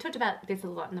person. And we've talked about this a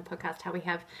lot in the podcast, how we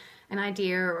have an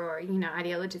idea or,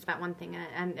 ideologies about one thing,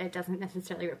 and it doesn't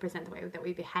necessarily represent the way that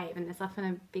we behave, and there's often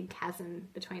a big chasm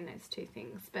between those two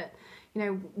things. But,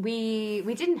 we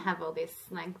didn't have all this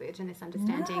language and this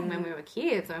understanding when we were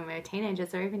kids, or when we were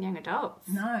teenagers, or even young adults.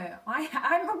 No,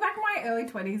 I look back in my early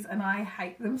 20s and I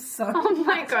hate them so much. Oh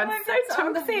my God, so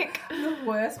toxic. The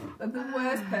worst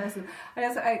person.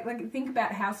 I think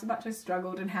about how much I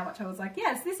struggled and how much I was like,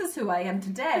 yes, this is who I am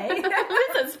today.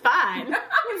 This is fine.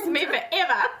 This is me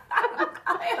forever.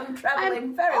 I am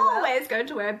travelling very well. I'm always going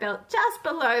to wear a belt just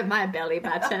below my belly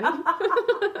button.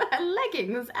 And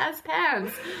leggings as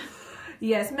pants.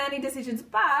 Yes, many decisions,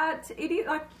 but it is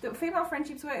like the female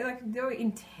friendships were they were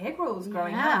integrals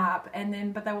growing up,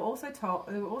 but they were also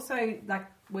like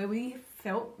where we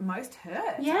felt most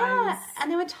hurt. Yeah,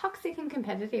 and they were toxic and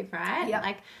competitive, right? Yep.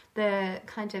 Like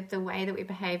the way that we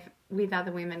behave with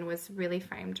other women was really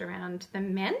framed around the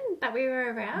men that we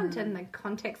were around and the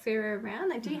context we were around.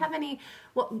 Like, do you have any?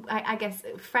 I guess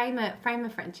frame a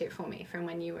friendship for me from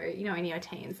when you were, in your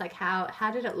teens. Like,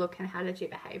 how did it look and how did you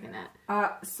behave in it?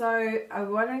 So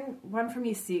one from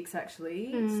year 6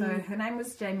 actually. So her name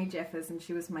was Jamie Jeffers, and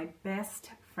she was my best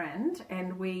friend,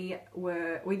 and we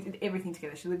did everything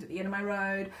together. She lived at the end of my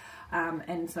road,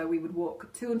 and so we would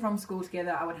walk to and from school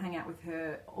together. I would hang out with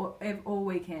her all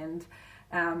weekend.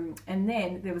 And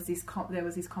then there was this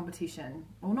competition.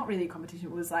 Well, not really a competition.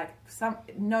 It was like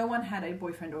no one had a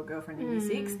boyfriend or girlfriend in year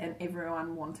 6, and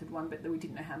everyone wanted one, but we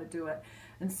didn't know how to do it.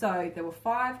 And so there were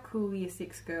 5 cool year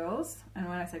 6 girls, and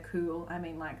when I say cool, I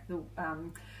mean like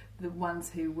the ones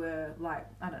who were like,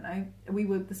 I don't know, we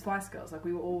were the Spice Girls. Like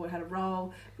we all had a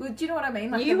role. Do you know what I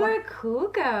mean? Like you were a cool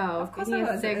girl. Of course I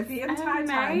was. The entire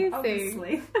time,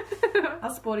 obviously. I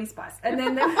was Sporty Spice. And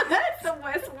then that's the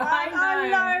worst one. I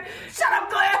know. Shut up,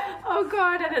 Claire. Oh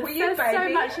God, and it says so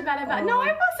much about it. No,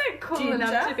 I wasn't cool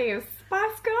enough to be a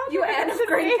Spice Girl. You were Anne of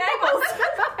Green Gables.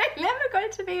 I never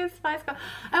got to be a Spice Girl.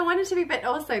 I wanted to be, but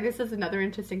also this is another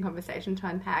interesting conversation to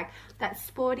unpack. That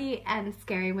sporty and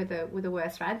scary were the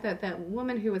worst, right? The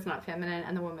woman who was not feminine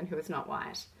and the woman who was not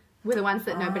white were the ones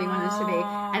that nobody wanted to be.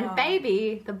 And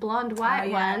Baby, the blonde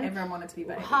white one, everyone wanted to be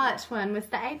Baby. Hot one was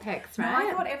the apex,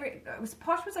 right? No, I thought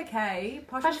Posh was okay.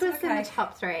 Posh was okay. In the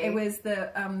top 3. It was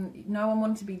the no one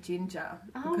wanted to be Ginger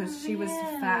because she was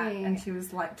fat and she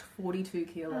was like 42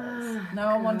 kilos. No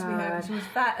one wanted to be her because she was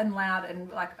fat and loud and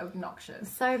like obnoxious.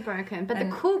 So broken. But the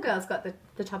cool girls got the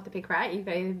top of the pick, right? You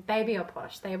go Baby or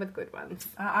Posh. They were the good ones.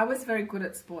 I was very good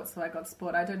at sports, so I got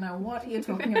sport. I don't know what you're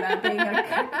talking about being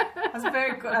I was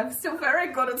very good. I'm still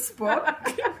very good at sport.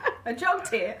 I jogged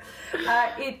here.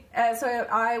 So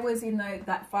I was in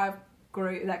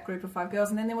that group of 5 girls,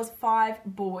 and then there was 5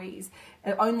 boys,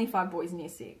 only 5 boys in year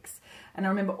 6. And I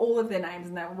remember all of their names,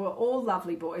 and they were all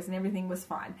lovely boys, and everything was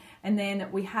fine. And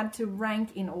then we had to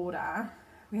rank in order.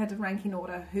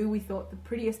 Who we thought the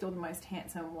prettiest or the most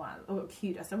handsome one, or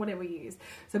cutest, or whatever we used.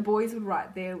 So boys would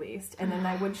write their list, and then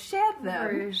they would share them.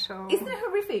 Brutal. Isn't it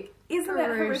horrific? Isn't it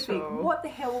horrific? What the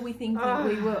hell were we thinking?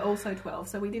 We were also 12,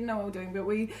 so we didn't know what we were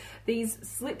doing. But these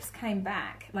slips came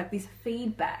back, like this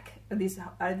feedback, this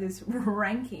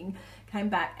ranking came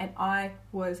back, and I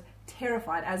was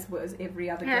terrified, as was every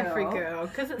other girl. Every girl,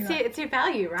 because it's your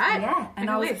value, right? Yeah, and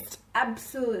I was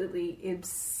absolutely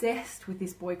obsessed with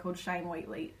this boy called Shane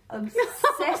Wheatley.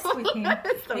 Obsessed with him.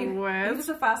 That's the worst. He was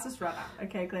the fastest runner.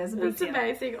 Okay, Claire's a big deal. That's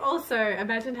amazing. Also,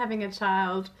 imagine having a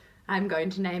child. I'm going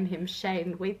to name him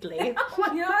Shane Wheatley.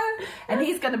 And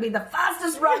he's going to be the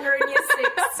fastest runner in year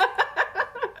 6.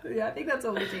 Yeah, I think that's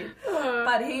all we did.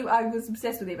 But I was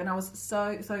obsessed with him, and I was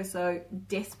so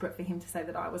desperate for him to say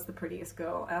that I was the prettiest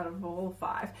girl out of all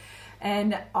 5.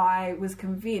 And I was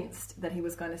convinced that he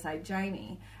was going to say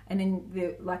Jamie. And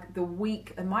in the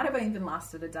week, it might have even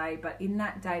lasted a day, but in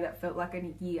that day that felt like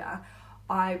a year,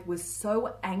 I was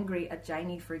so angry at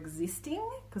Jamie for existing,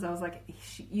 because I was like,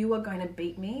 you are going to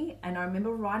beat me. And I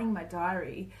remember writing in my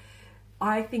diary,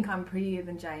 I think I'm prettier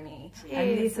than Jamie.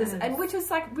 Jesus. And which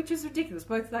is ridiculous.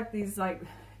 Both like these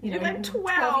you You're know, like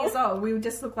 12 years old. We would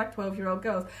just look like 12-year-old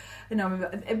girls. And I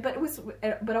remember,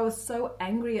 but I was so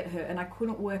angry at her, and I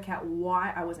couldn't work out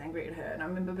why I was angry at her. And I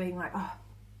remember being like, oh,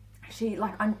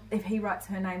 if he writes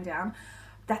her name down,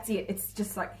 that's it. It's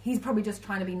just like, he's probably just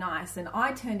trying to be nice. And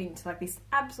I turned into like this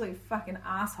absolute fucking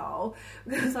asshole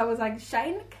because I was like,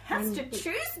 Shane has to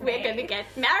choose me. We're going to get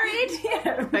married.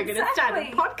 Yeah, We're going to start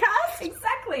a podcast.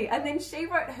 Exactly. And then she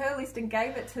wrote her list and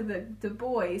gave it to the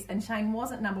boys, and Shane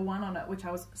wasn't number one on it, which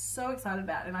I was so excited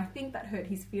about. And I think that hurt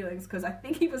his feelings because I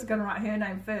think he was going to write her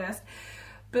name first.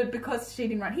 But because she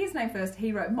didn't write his name first,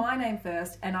 he wrote my name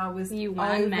first, and I was You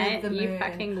won, over mate. the moon. You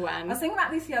fucking won. I was thinking about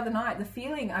this the other night, the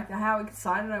feeling, like how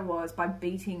excited I was by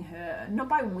beating her. Not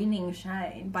by winning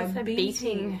Shane, by Just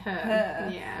beating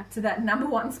her Yeah. to that number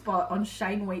one spot on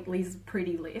Shane Wheatley's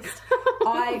pretty list.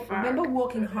 I remember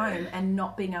walking home and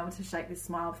not being able to shake this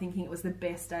smile, thinking it was the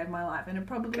best day of my life, and it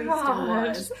probably still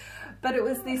was. But it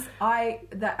was this, I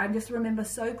just remember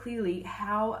so clearly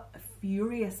how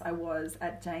furious I was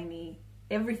at Jamie,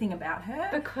 everything about her.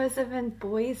 Because of a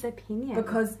boy's opinion.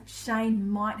 Because Shane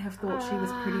might have thought she was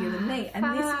prettier than me. And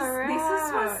this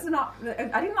was not...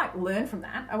 I didn't, like, learn from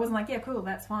that. I wasn't like, yeah, cool,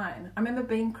 that's fine. I remember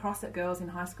being cross at girls in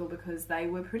high school because they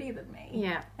were prettier than me.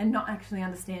 Yeah. And not actually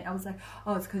understand. I was like,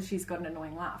 oh, it's because she's got an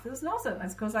annoying laugh. It was nonsense.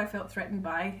 It's because I felt threatened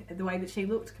by the way that she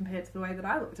looked compared to the way that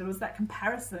I looked. It was that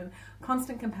comparison,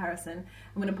 constant comparison. And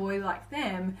when a boy like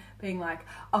them being like,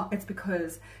 oh, it's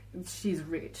because she's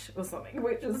rich or something,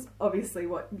 which is obviously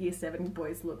what year 7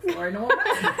 boys look for in a woman.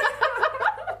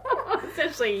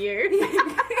 Especially you.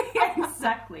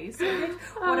 Exactly. So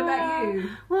what about you?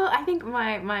 Well, I think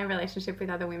my relationship with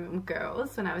other women,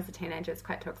 girls, when I was a teenager was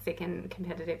quite toxic and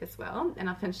competitive as well, and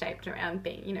often shaped around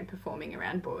being, you know, performing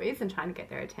around boys and trying to get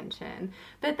their attention.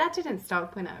 But that didn't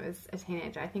stop when I was a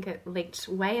teenager. I think it leaked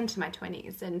way into my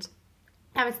 20s, and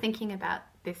I was thinking about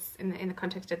this in the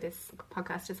context of this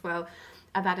podcast as well,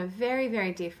 about a very,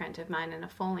 very dear friend of mine and a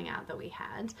falling out that we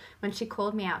had when she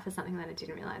called me out for something that I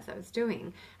didn't realise I was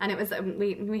doing. And it was,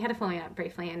 we had a falling out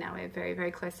briefly, and now we're very,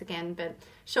 very close again. But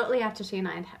shortly after she and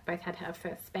I both had our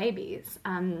first babies,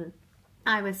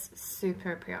 I was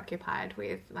super preoccupied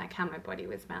with like how my body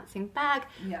was bouncing back,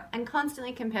 and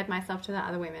constantly compared myself to the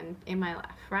other women in my life,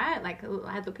 right? Like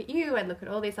I'd look at you, I'd look at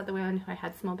all these other women who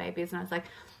had small babies, and I was like,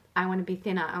 I want to be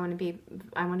thinner, I want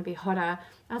to be hotter.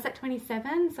 I was like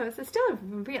 27, so it's still a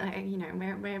really, you know,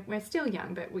 we're still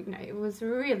young, but we, you know, it was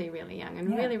really, really young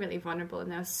and really, really vulnerable,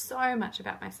 and there was so much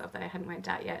about myself that I hadn't worked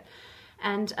out yet.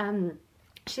 And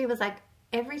she was like,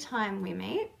 every time we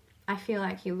meet, I feel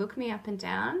like you look me up and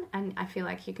down, and I feel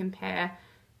like you compare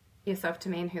yourself to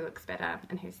me and who looks better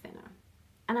and who's thinner.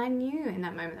 And I knew in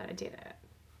that moment that I did it.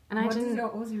 And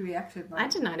what was your reaction like? I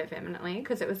denied it vehemently,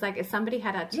 because it was like if somebody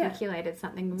had articulated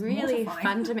something really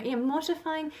fundamental,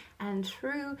 mortifying and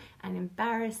true and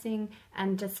embarrassing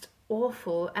and just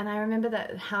awful. And I remember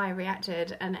that how I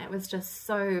reacted, and it was just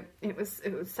so, it was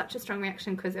such a strong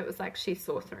reaction, because it was like she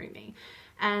saw through me.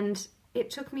 And it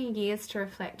took me years to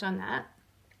reflect on that.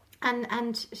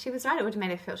 And she was right. It would have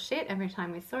made her feel shit every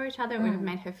time we saw each other. It would have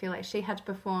made her feel like she had to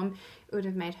perform. It would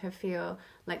have made her feel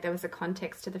like there was a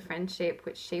context to the friendship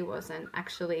which she wasn't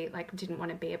actually, like, didn't want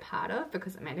to be a part of,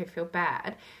 because it made her feel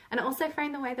bad. And it also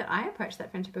framed the way that I approached that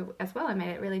friendship as well. I made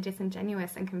it really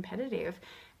disingenuous and competitive.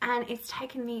 And it's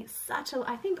taken me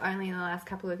I think only in the last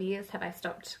couple of years have I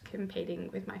stopped competing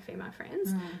with my female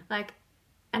friends. Like,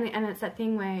 and it's that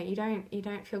thing where you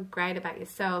don't feel great about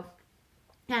yourself.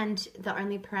 And the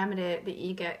only parameter that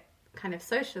you get kind of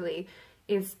socially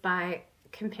is by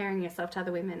comparing yourself to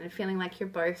other women and feeling like you're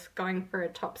both going for a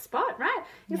top spot, right?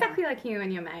 Exactly like you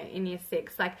and your mate in year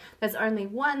 6. Like, there's only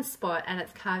one spot, and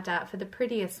it's carved out for the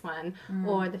prettiest one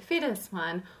or the fittest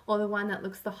one or the one that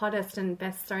looks the hottest and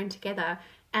best thrown together.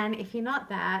 And if you're not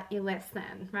that, you're less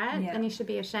than, right? And you should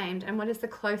be ashamed. And what is the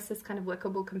closest kind of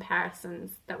workable comparisons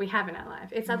that we have in our life?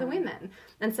 It's other women.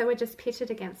 And so we're just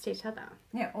pitted against each other.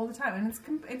 Yeah, all the time. And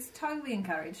it's totally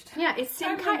encouraged. Yeah, it's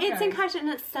encouraged and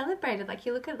it's celebrated. Like,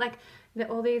 you look at, like,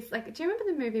 all these, like, do you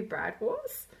remember the movie Bride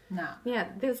Wars? No. Yeah,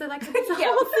 there's a, like, Of course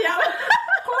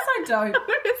I don't.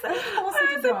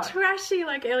 It was a trashy,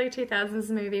 like, early 2000s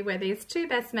movie where these two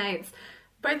best mates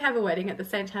both have a wedding at the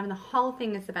same time, and the whole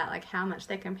thing is about like how much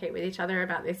they compete with each other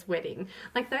about this wedding.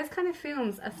 Like, those kind of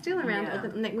films are still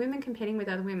around. Like, women competing with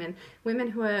other women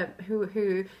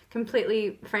who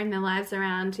completely frame their lives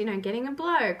around, you know, getting a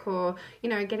bloke or,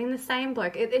 you know, getting the same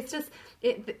bloke.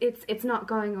 It's not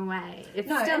going away. It's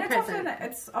still present.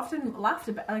 It's often laughed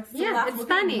about. Like, it's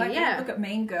funny. Like, look at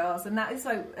Mean Girls, and that is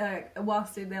like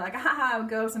whilst they're like, ha,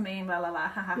 girls are mean, la la la,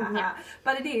 ha ha ha.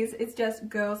 But it's just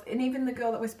girls, and even the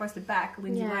girl that we're supposed to back,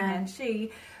 Lindsay Lohan, she,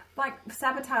 like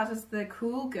sabotages the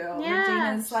cool girl Yeah.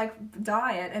 Regina's like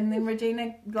diet, and then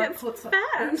Regina like Gets fat.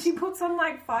 and she puts on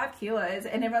like 5 kilos,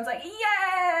 and everyone's like,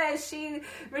 yeah,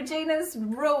 Regina's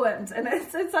ruined, and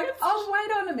it's like, oh,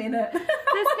 wait on a minute.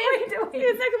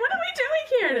 It's like, what are we doing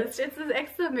here? And it's an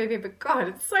excellent movie, but God,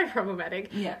 it's so problematic.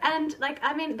 Yeah. And like,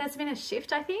 I mean, there's been a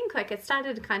shift, I think. Like, it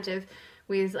started kind of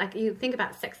with, like, you think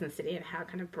about Sex and the City and how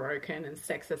kind of broken and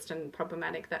sexist and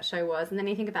problematic that show was. And then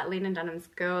you think about Lena Dunham's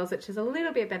Girls, which is a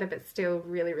little bit better, but still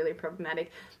really, really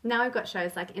problematic. Now we've got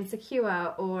shows like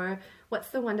Insecure, or what's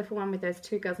the wonderful one with those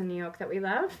 2 girls in New York that we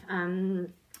love?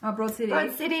 Broad City.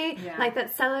 Broad City, Yeah. like,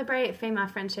 that celebrate female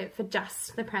friendship for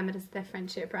just the parameters of their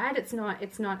friendship, right? It's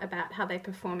not about how they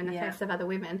perform in the face of other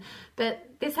women. But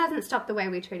this hasn't stopped the way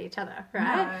we treat each other,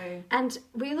 right? No. And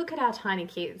we look at our tiny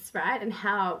kids, right? And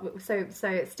how, so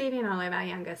Stevie and Olive, our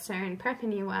youngest, are in prep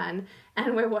in year 1,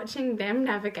 and we're watching them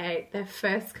navigate their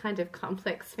first kind of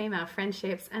complex female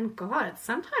friendships. And God,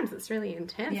 sometimes it's really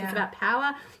intense. Yeah. It's about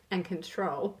power and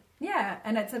control. Yeah,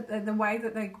 and it's the way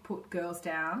that they put girls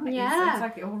down. Yeah. It's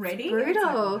like already It's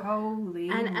brutal. It's like, holy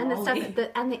And the moly. stuff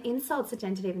and the insults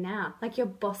identity now, like, you're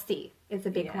bossy is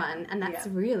a big Yeah. one, and that's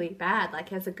Yeah. really bad.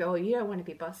 Like, as a girl, you don't want to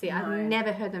be bossy. No. I've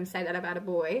never heard them say that about a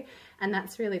boy, and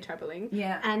that's really troubling.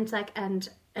 Yeah. And like and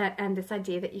this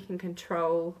idea that you can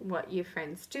control what your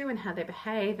friends do and how they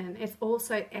behave, and it's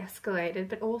also escalated,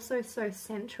 but also so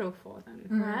central for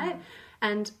them, right?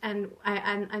 And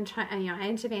I'm trying, and, you know, I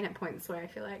intervene at points where I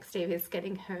feel like Steve is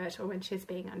getting hurt, or when she's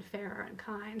being unfair or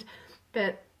unkind,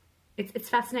 but it's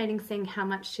fascinating seeing how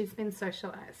much she's been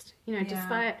socialized, you know, Yeah.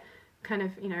 despite kind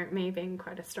of, you know, me being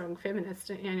quite a strong feminist,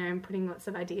 you know, and putting lots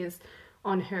of ideas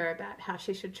on her about how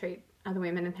she should treat other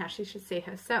women and how she should see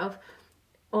herself.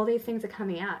 All these things are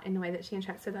coming out in the way that she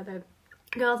interacts with other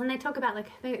girls, and they talk about, like,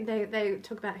 they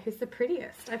talk about who's the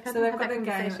prettiest. I've had So they've have got that a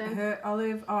game. conversation.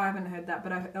 Olive. Oh, I haven't heard that,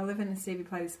 but Olive and Stevie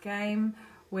play this game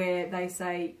where they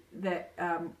say that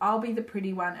I'll be the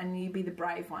pretty one and you be the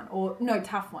brave one, or no,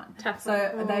 tough one. Tough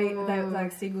so one. they Ooh.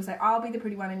 like Stevie will say, I'll be the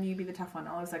pretty one and you be the tough one.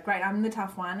 I was like, great, I'm the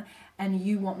tough one and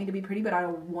you want me to be pretty, but I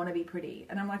don't want to be pretty.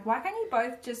 And I'm like, why can't you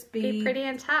both just Be pretty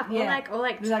and tough, Yeah. or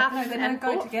like They're tough like, no, they and don't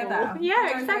go thoughtful. together. Yeah, They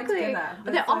don't go exactly. together.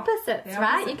 But That's they're like- opposites, they're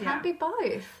right? opposite, You can't yeah. be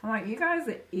both. I'm like, you guys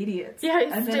are idiots. Yeah,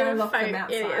 and then I lock them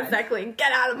outside. idiot. Exactly.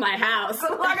 Get out of my house.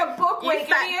 Like a book You week,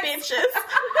 fat idiots. bitches.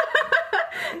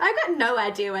 I got no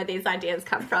idea where these ideas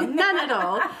come from. None at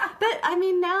all. But I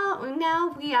mean,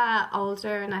 now we are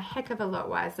older and a heck of a lot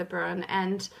wiser, Bron.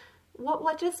 And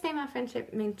what does female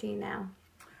friendship mean to you now?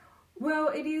 Well,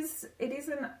 it is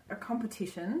a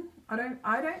competition. I don't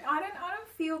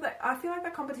feel that. I feel like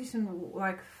that competition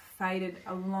like faded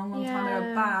a long time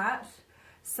ago. But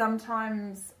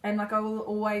sometimes, and like I will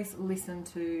always listen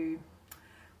to.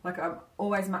 Like, I'm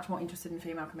always much more interested in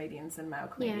female comedians than male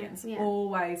comedians. Yeah.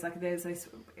 Always. Like, there's this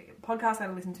podcast I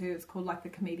listen to, it's called, like, The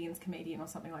Comedian's Comedian or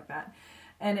something like that.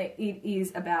 And it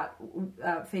is about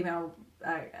female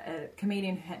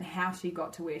comedian and how she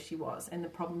got to where she was and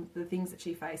the things that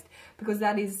she faced. Because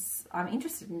that is, I'm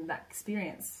interested in that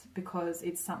experience because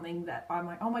it's something that I'm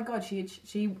like, oh my God,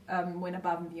 she went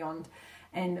above and beyond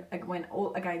and went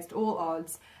against all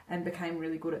odds and became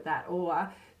really good at that.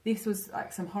 Or this was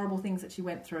like some horrible things that she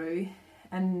went through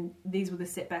and these were the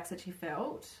setbacks that she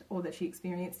felt or that she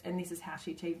experienced and this is how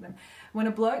she achieved them. When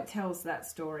a bloke tells that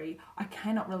story, I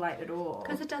cannot relate at all.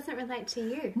 Because it doesn't relate to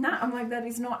you. No, I'm like, that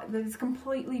is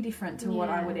completely different to what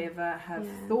I would ever have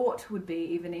thought would be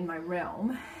even in my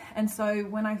realm. And so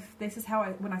when I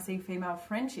see female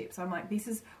friendships, I'm like,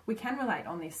 we can relate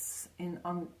on this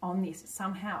on this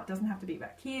somehow. It doesn't have to be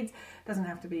about kids, it doesn't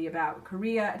have to be about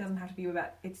career, it doesn't have to be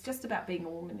about, it's just about being a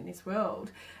woman in this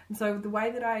world. And so the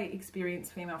way that I experience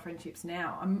female friendships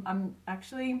now, I'm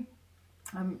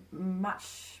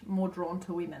much more drawn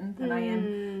to women than I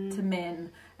am to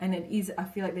men. And I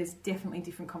feel like there's definitely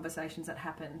different conversations that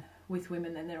happen with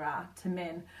women than there are to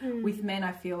men. With men,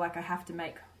 I feel like I have to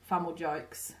make fumble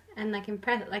jokes. And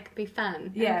like be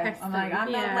fun. Yeah, Impress I'm them. like,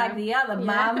 I'm not like the other Yeah.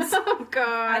 mums. Oh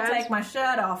God. I take my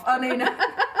shirt off. Oh no.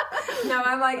 No,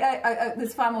 I'm like,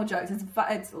 there's far more jokes.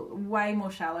 It's way more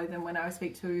shallow than when I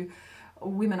speak to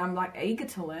women. I'm like eager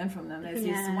to learn from them. There's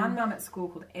this one mum at school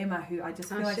called Emma who I just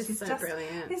feel like she's so just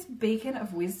brilliant. this beacon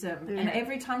of wisdom. And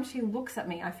every time she looks at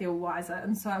me, I feel wiser.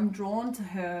 And so I'm drawn to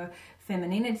her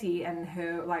femininity and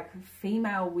her like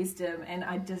female wisdom. And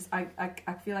I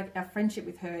feel like our friendship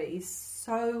with her is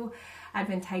so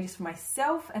advantageous for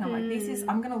myself. And I'm like,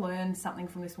 I'm going to learn something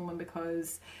from this woman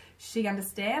because she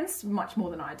understands much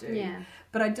more than I do. Yeah.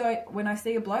 But when I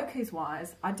see a bloke who's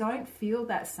wise, I don't feel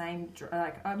that same,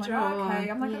 like, I'm like, oh,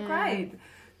 okay. I'm like, oh, great.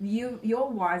 you're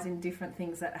wise in different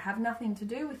things that have nothing to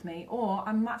do with me or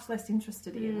I'm much less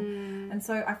interested in. And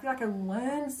so I feel like I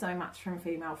learn so much from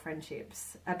female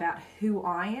friendships about who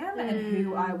I am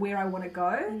and where I want to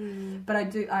go. But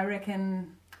I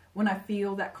reckon when I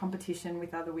feel that competition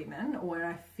with other women, or when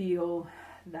I feel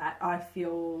that, I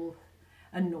feel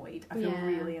annoyed. I feel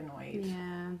really annoyed.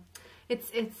 Yeah.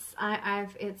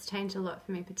 It's changed a lot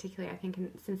for me, particularly I think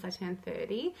since I turned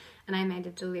 30, and I made a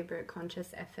deliberate,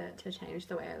 conscious effort to change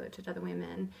the way I looked at other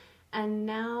women. And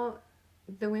now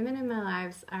the women in my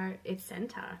lives are its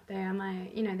center. They are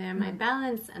my, they are my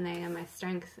balance, and they are my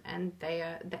strength, and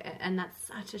and that's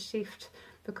such a shift,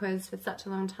 because for such a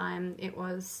long time it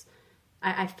was,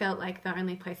 I felt like the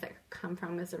only place that could come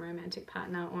from was a romantic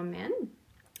partner or men.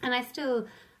 And I still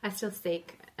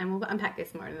seek, and we'll unpack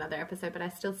this more in another episode, but I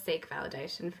still seek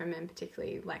validation from men,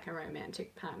 particularly like a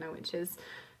romantic partner, which is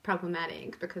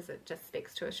problematic because it just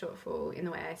speaks to a shortfall in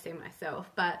the way I see myself.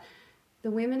 But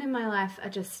the women in my life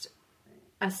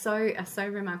are so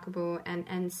remarkable,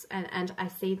 and I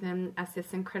see them as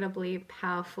this incredibly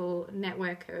powerful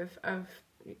network of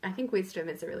I think wisdom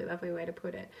is a really lovely way to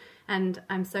put it. And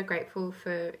I'm so grateful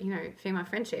for, female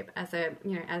friendship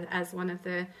as one of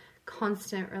the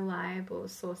constant, reliable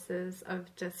sources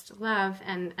of just love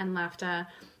and laughter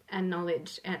and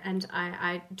knowledge. And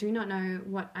I do not know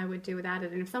what I would do without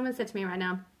it. And if someone said to me right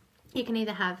now, you can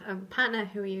either have a partner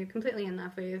who you're completely in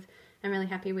love with and really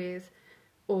happy with,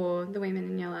 or the women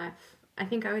in your life, I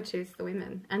think I would choose the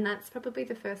women. And that's probably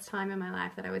the first time in my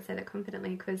life that I would say that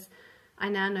confidently, because I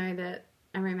now know that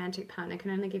a romantic partner can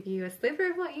only give you a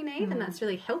sliver of what you need, and that's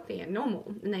really healthy and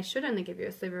normal, and they should only give you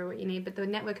a sliver of what you need. But the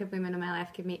network of women in my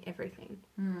life give me everything,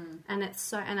 and it's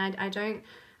so. And I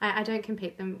don't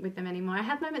compete with them anymore. I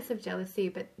have moments of jealousy,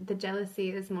 but the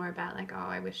jealousy is more about like, oh,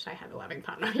 I wish I had a loving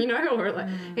partner, or like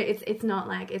it's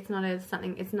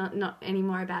not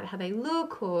anymore about how they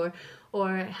look or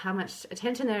how much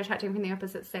attention they're attracting from the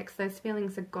opposite sex. Those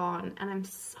feelings are gone, and I'm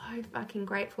so fucking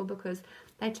grateful, because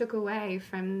they took away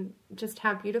from just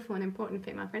how beautiful and important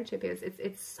female friendship is.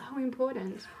 It's so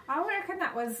important. I reckon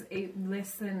that was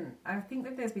less than... I think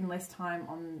that there's been less time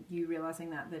on you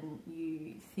realising that than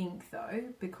you think, though,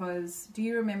 because do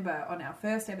you remember on our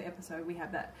first ever episode we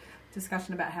had that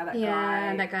discussion about how what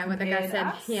the guy said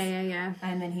us,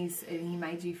 and then he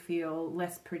made you feel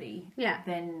less pretty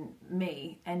than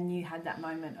me, and you had that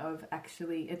moment of,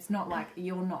 actually it's not like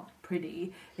you're not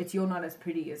pretty, it's you're not as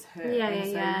pretty as her.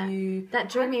 That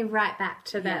drew me right back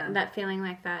to that feeling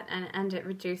like that, and it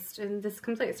reduced, and this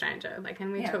complete stranger, like,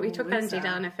 and we took that in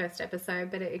detail in our first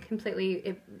episode, but it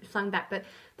completely flung back. But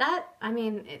that, I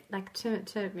mean, to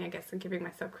I guess I'm giving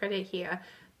myself credit here,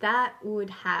 that would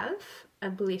have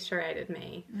obliterated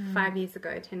me 5 years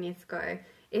ago, 10 years ago.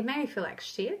 It made me feel like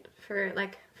shit for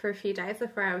a few days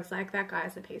before I was like, that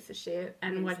guy's a piece of shit.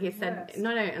 And what he said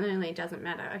not only doesn't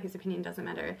matter, his opinion doesn't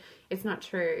matter, it's not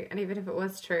true. And even if it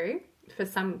was true, for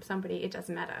somebody, it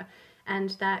doesn't matter. And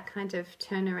that kind of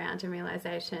turnaround and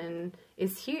realization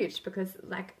is huge, because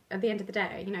like at the end of the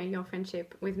day, your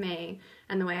friendship with me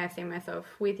and the way I see myself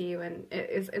with you, and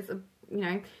it is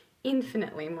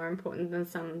infinitely more important than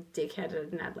some dickhead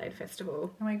at an Adelaide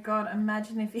festival. Oh my God,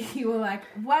 imagine if you were like,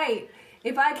 wait,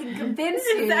 if I can convince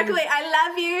you. Exactly, I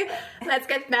love you, let's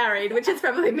get married, which is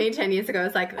probably me 10 years ago.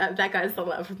 It's like, that guy's the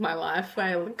love of my life.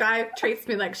 Well, the guy treats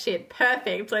me like shit.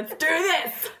 Perfect, let's do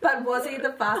this. But was he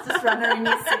the fastest runner in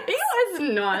your six? He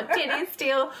was not. Did he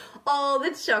steal all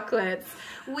the chocolates?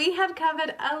 We have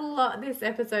covered a lot this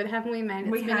episode, haven't we, mate?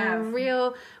 It's been a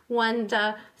real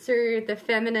wonder through the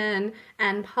feminine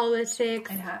and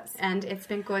politics. It has. And it's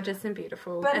been gorgeous and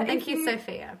beautiful. And thank you,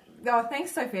 Sophia. Oh,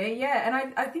 thanks, Sophia. Yeah,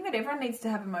 and I think that everyone needs to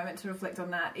have a moment to reflect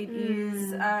on that. It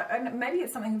is, and maybe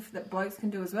it's something that blokes can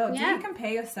do as well. Yeah. Do you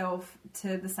compare yourself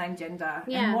to the same gender?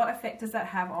 Yeah. And what effect does that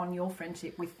have on your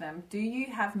friendship with them? Do you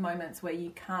have moments where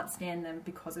you can't stand them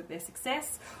because of their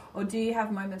success? Or do you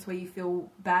have moments where you feel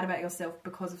bad about yourself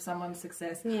because of someone's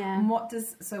success? Yeah. And what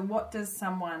does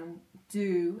someone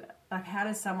do? Like, how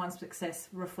does someone's success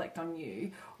reflect on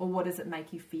you, or what does it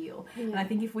make you feel? Yeah. And I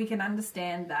think if we can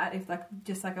understand that, if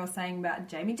just like I was saying about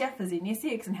Jamie Jeffers in year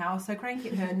 6 and how I was so cranky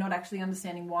at her, not actually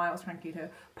understanding why I was cranky at her,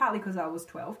 partly because I was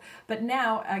 12. But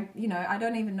now, I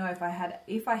don't even know if I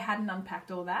hadn't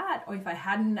unpacked all that, or if I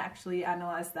hadn't actually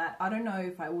analysed that, I don't know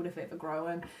if I would have ever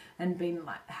grown and been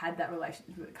like, had that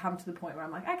relationship, come to the point where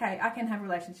I'm like, okay, I can have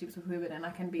relationships with women, and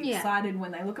I can be excited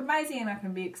when they look amazing, and I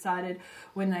can be excited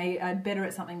when they are better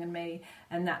at something than me.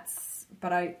 And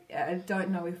but I don't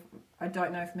know if I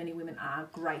don't know if many women are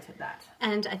great at that.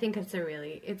 And I think it's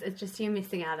it's just you're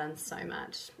missing out on so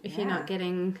much if you're not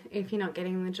getting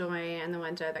the joy and the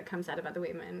wonder that comes out of other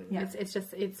women. Yeah.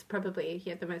 It's probably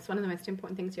one of the most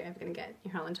important things you're ever going to get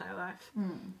your whole entire life.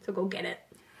 So go get it.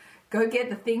 Go get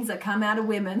the things that come out of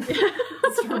women.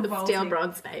 Steal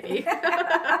bronze, baby.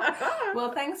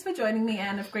 Well, thanks for joining me,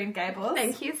 Anne of Green Gables.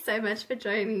 Thank you so much for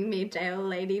joining me, Dale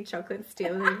Lady Chocolate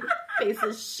Stealing piece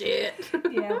of shit.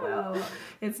 Yeah, well,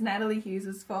 it's Natalie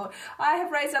Hughes' fault. I have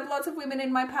raised up lots of women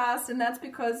in my past, and that's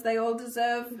because they all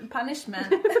deserve punishment.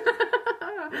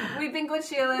 We've been good,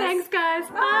 Sheila. Thanks, guys.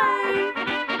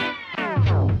 Bye.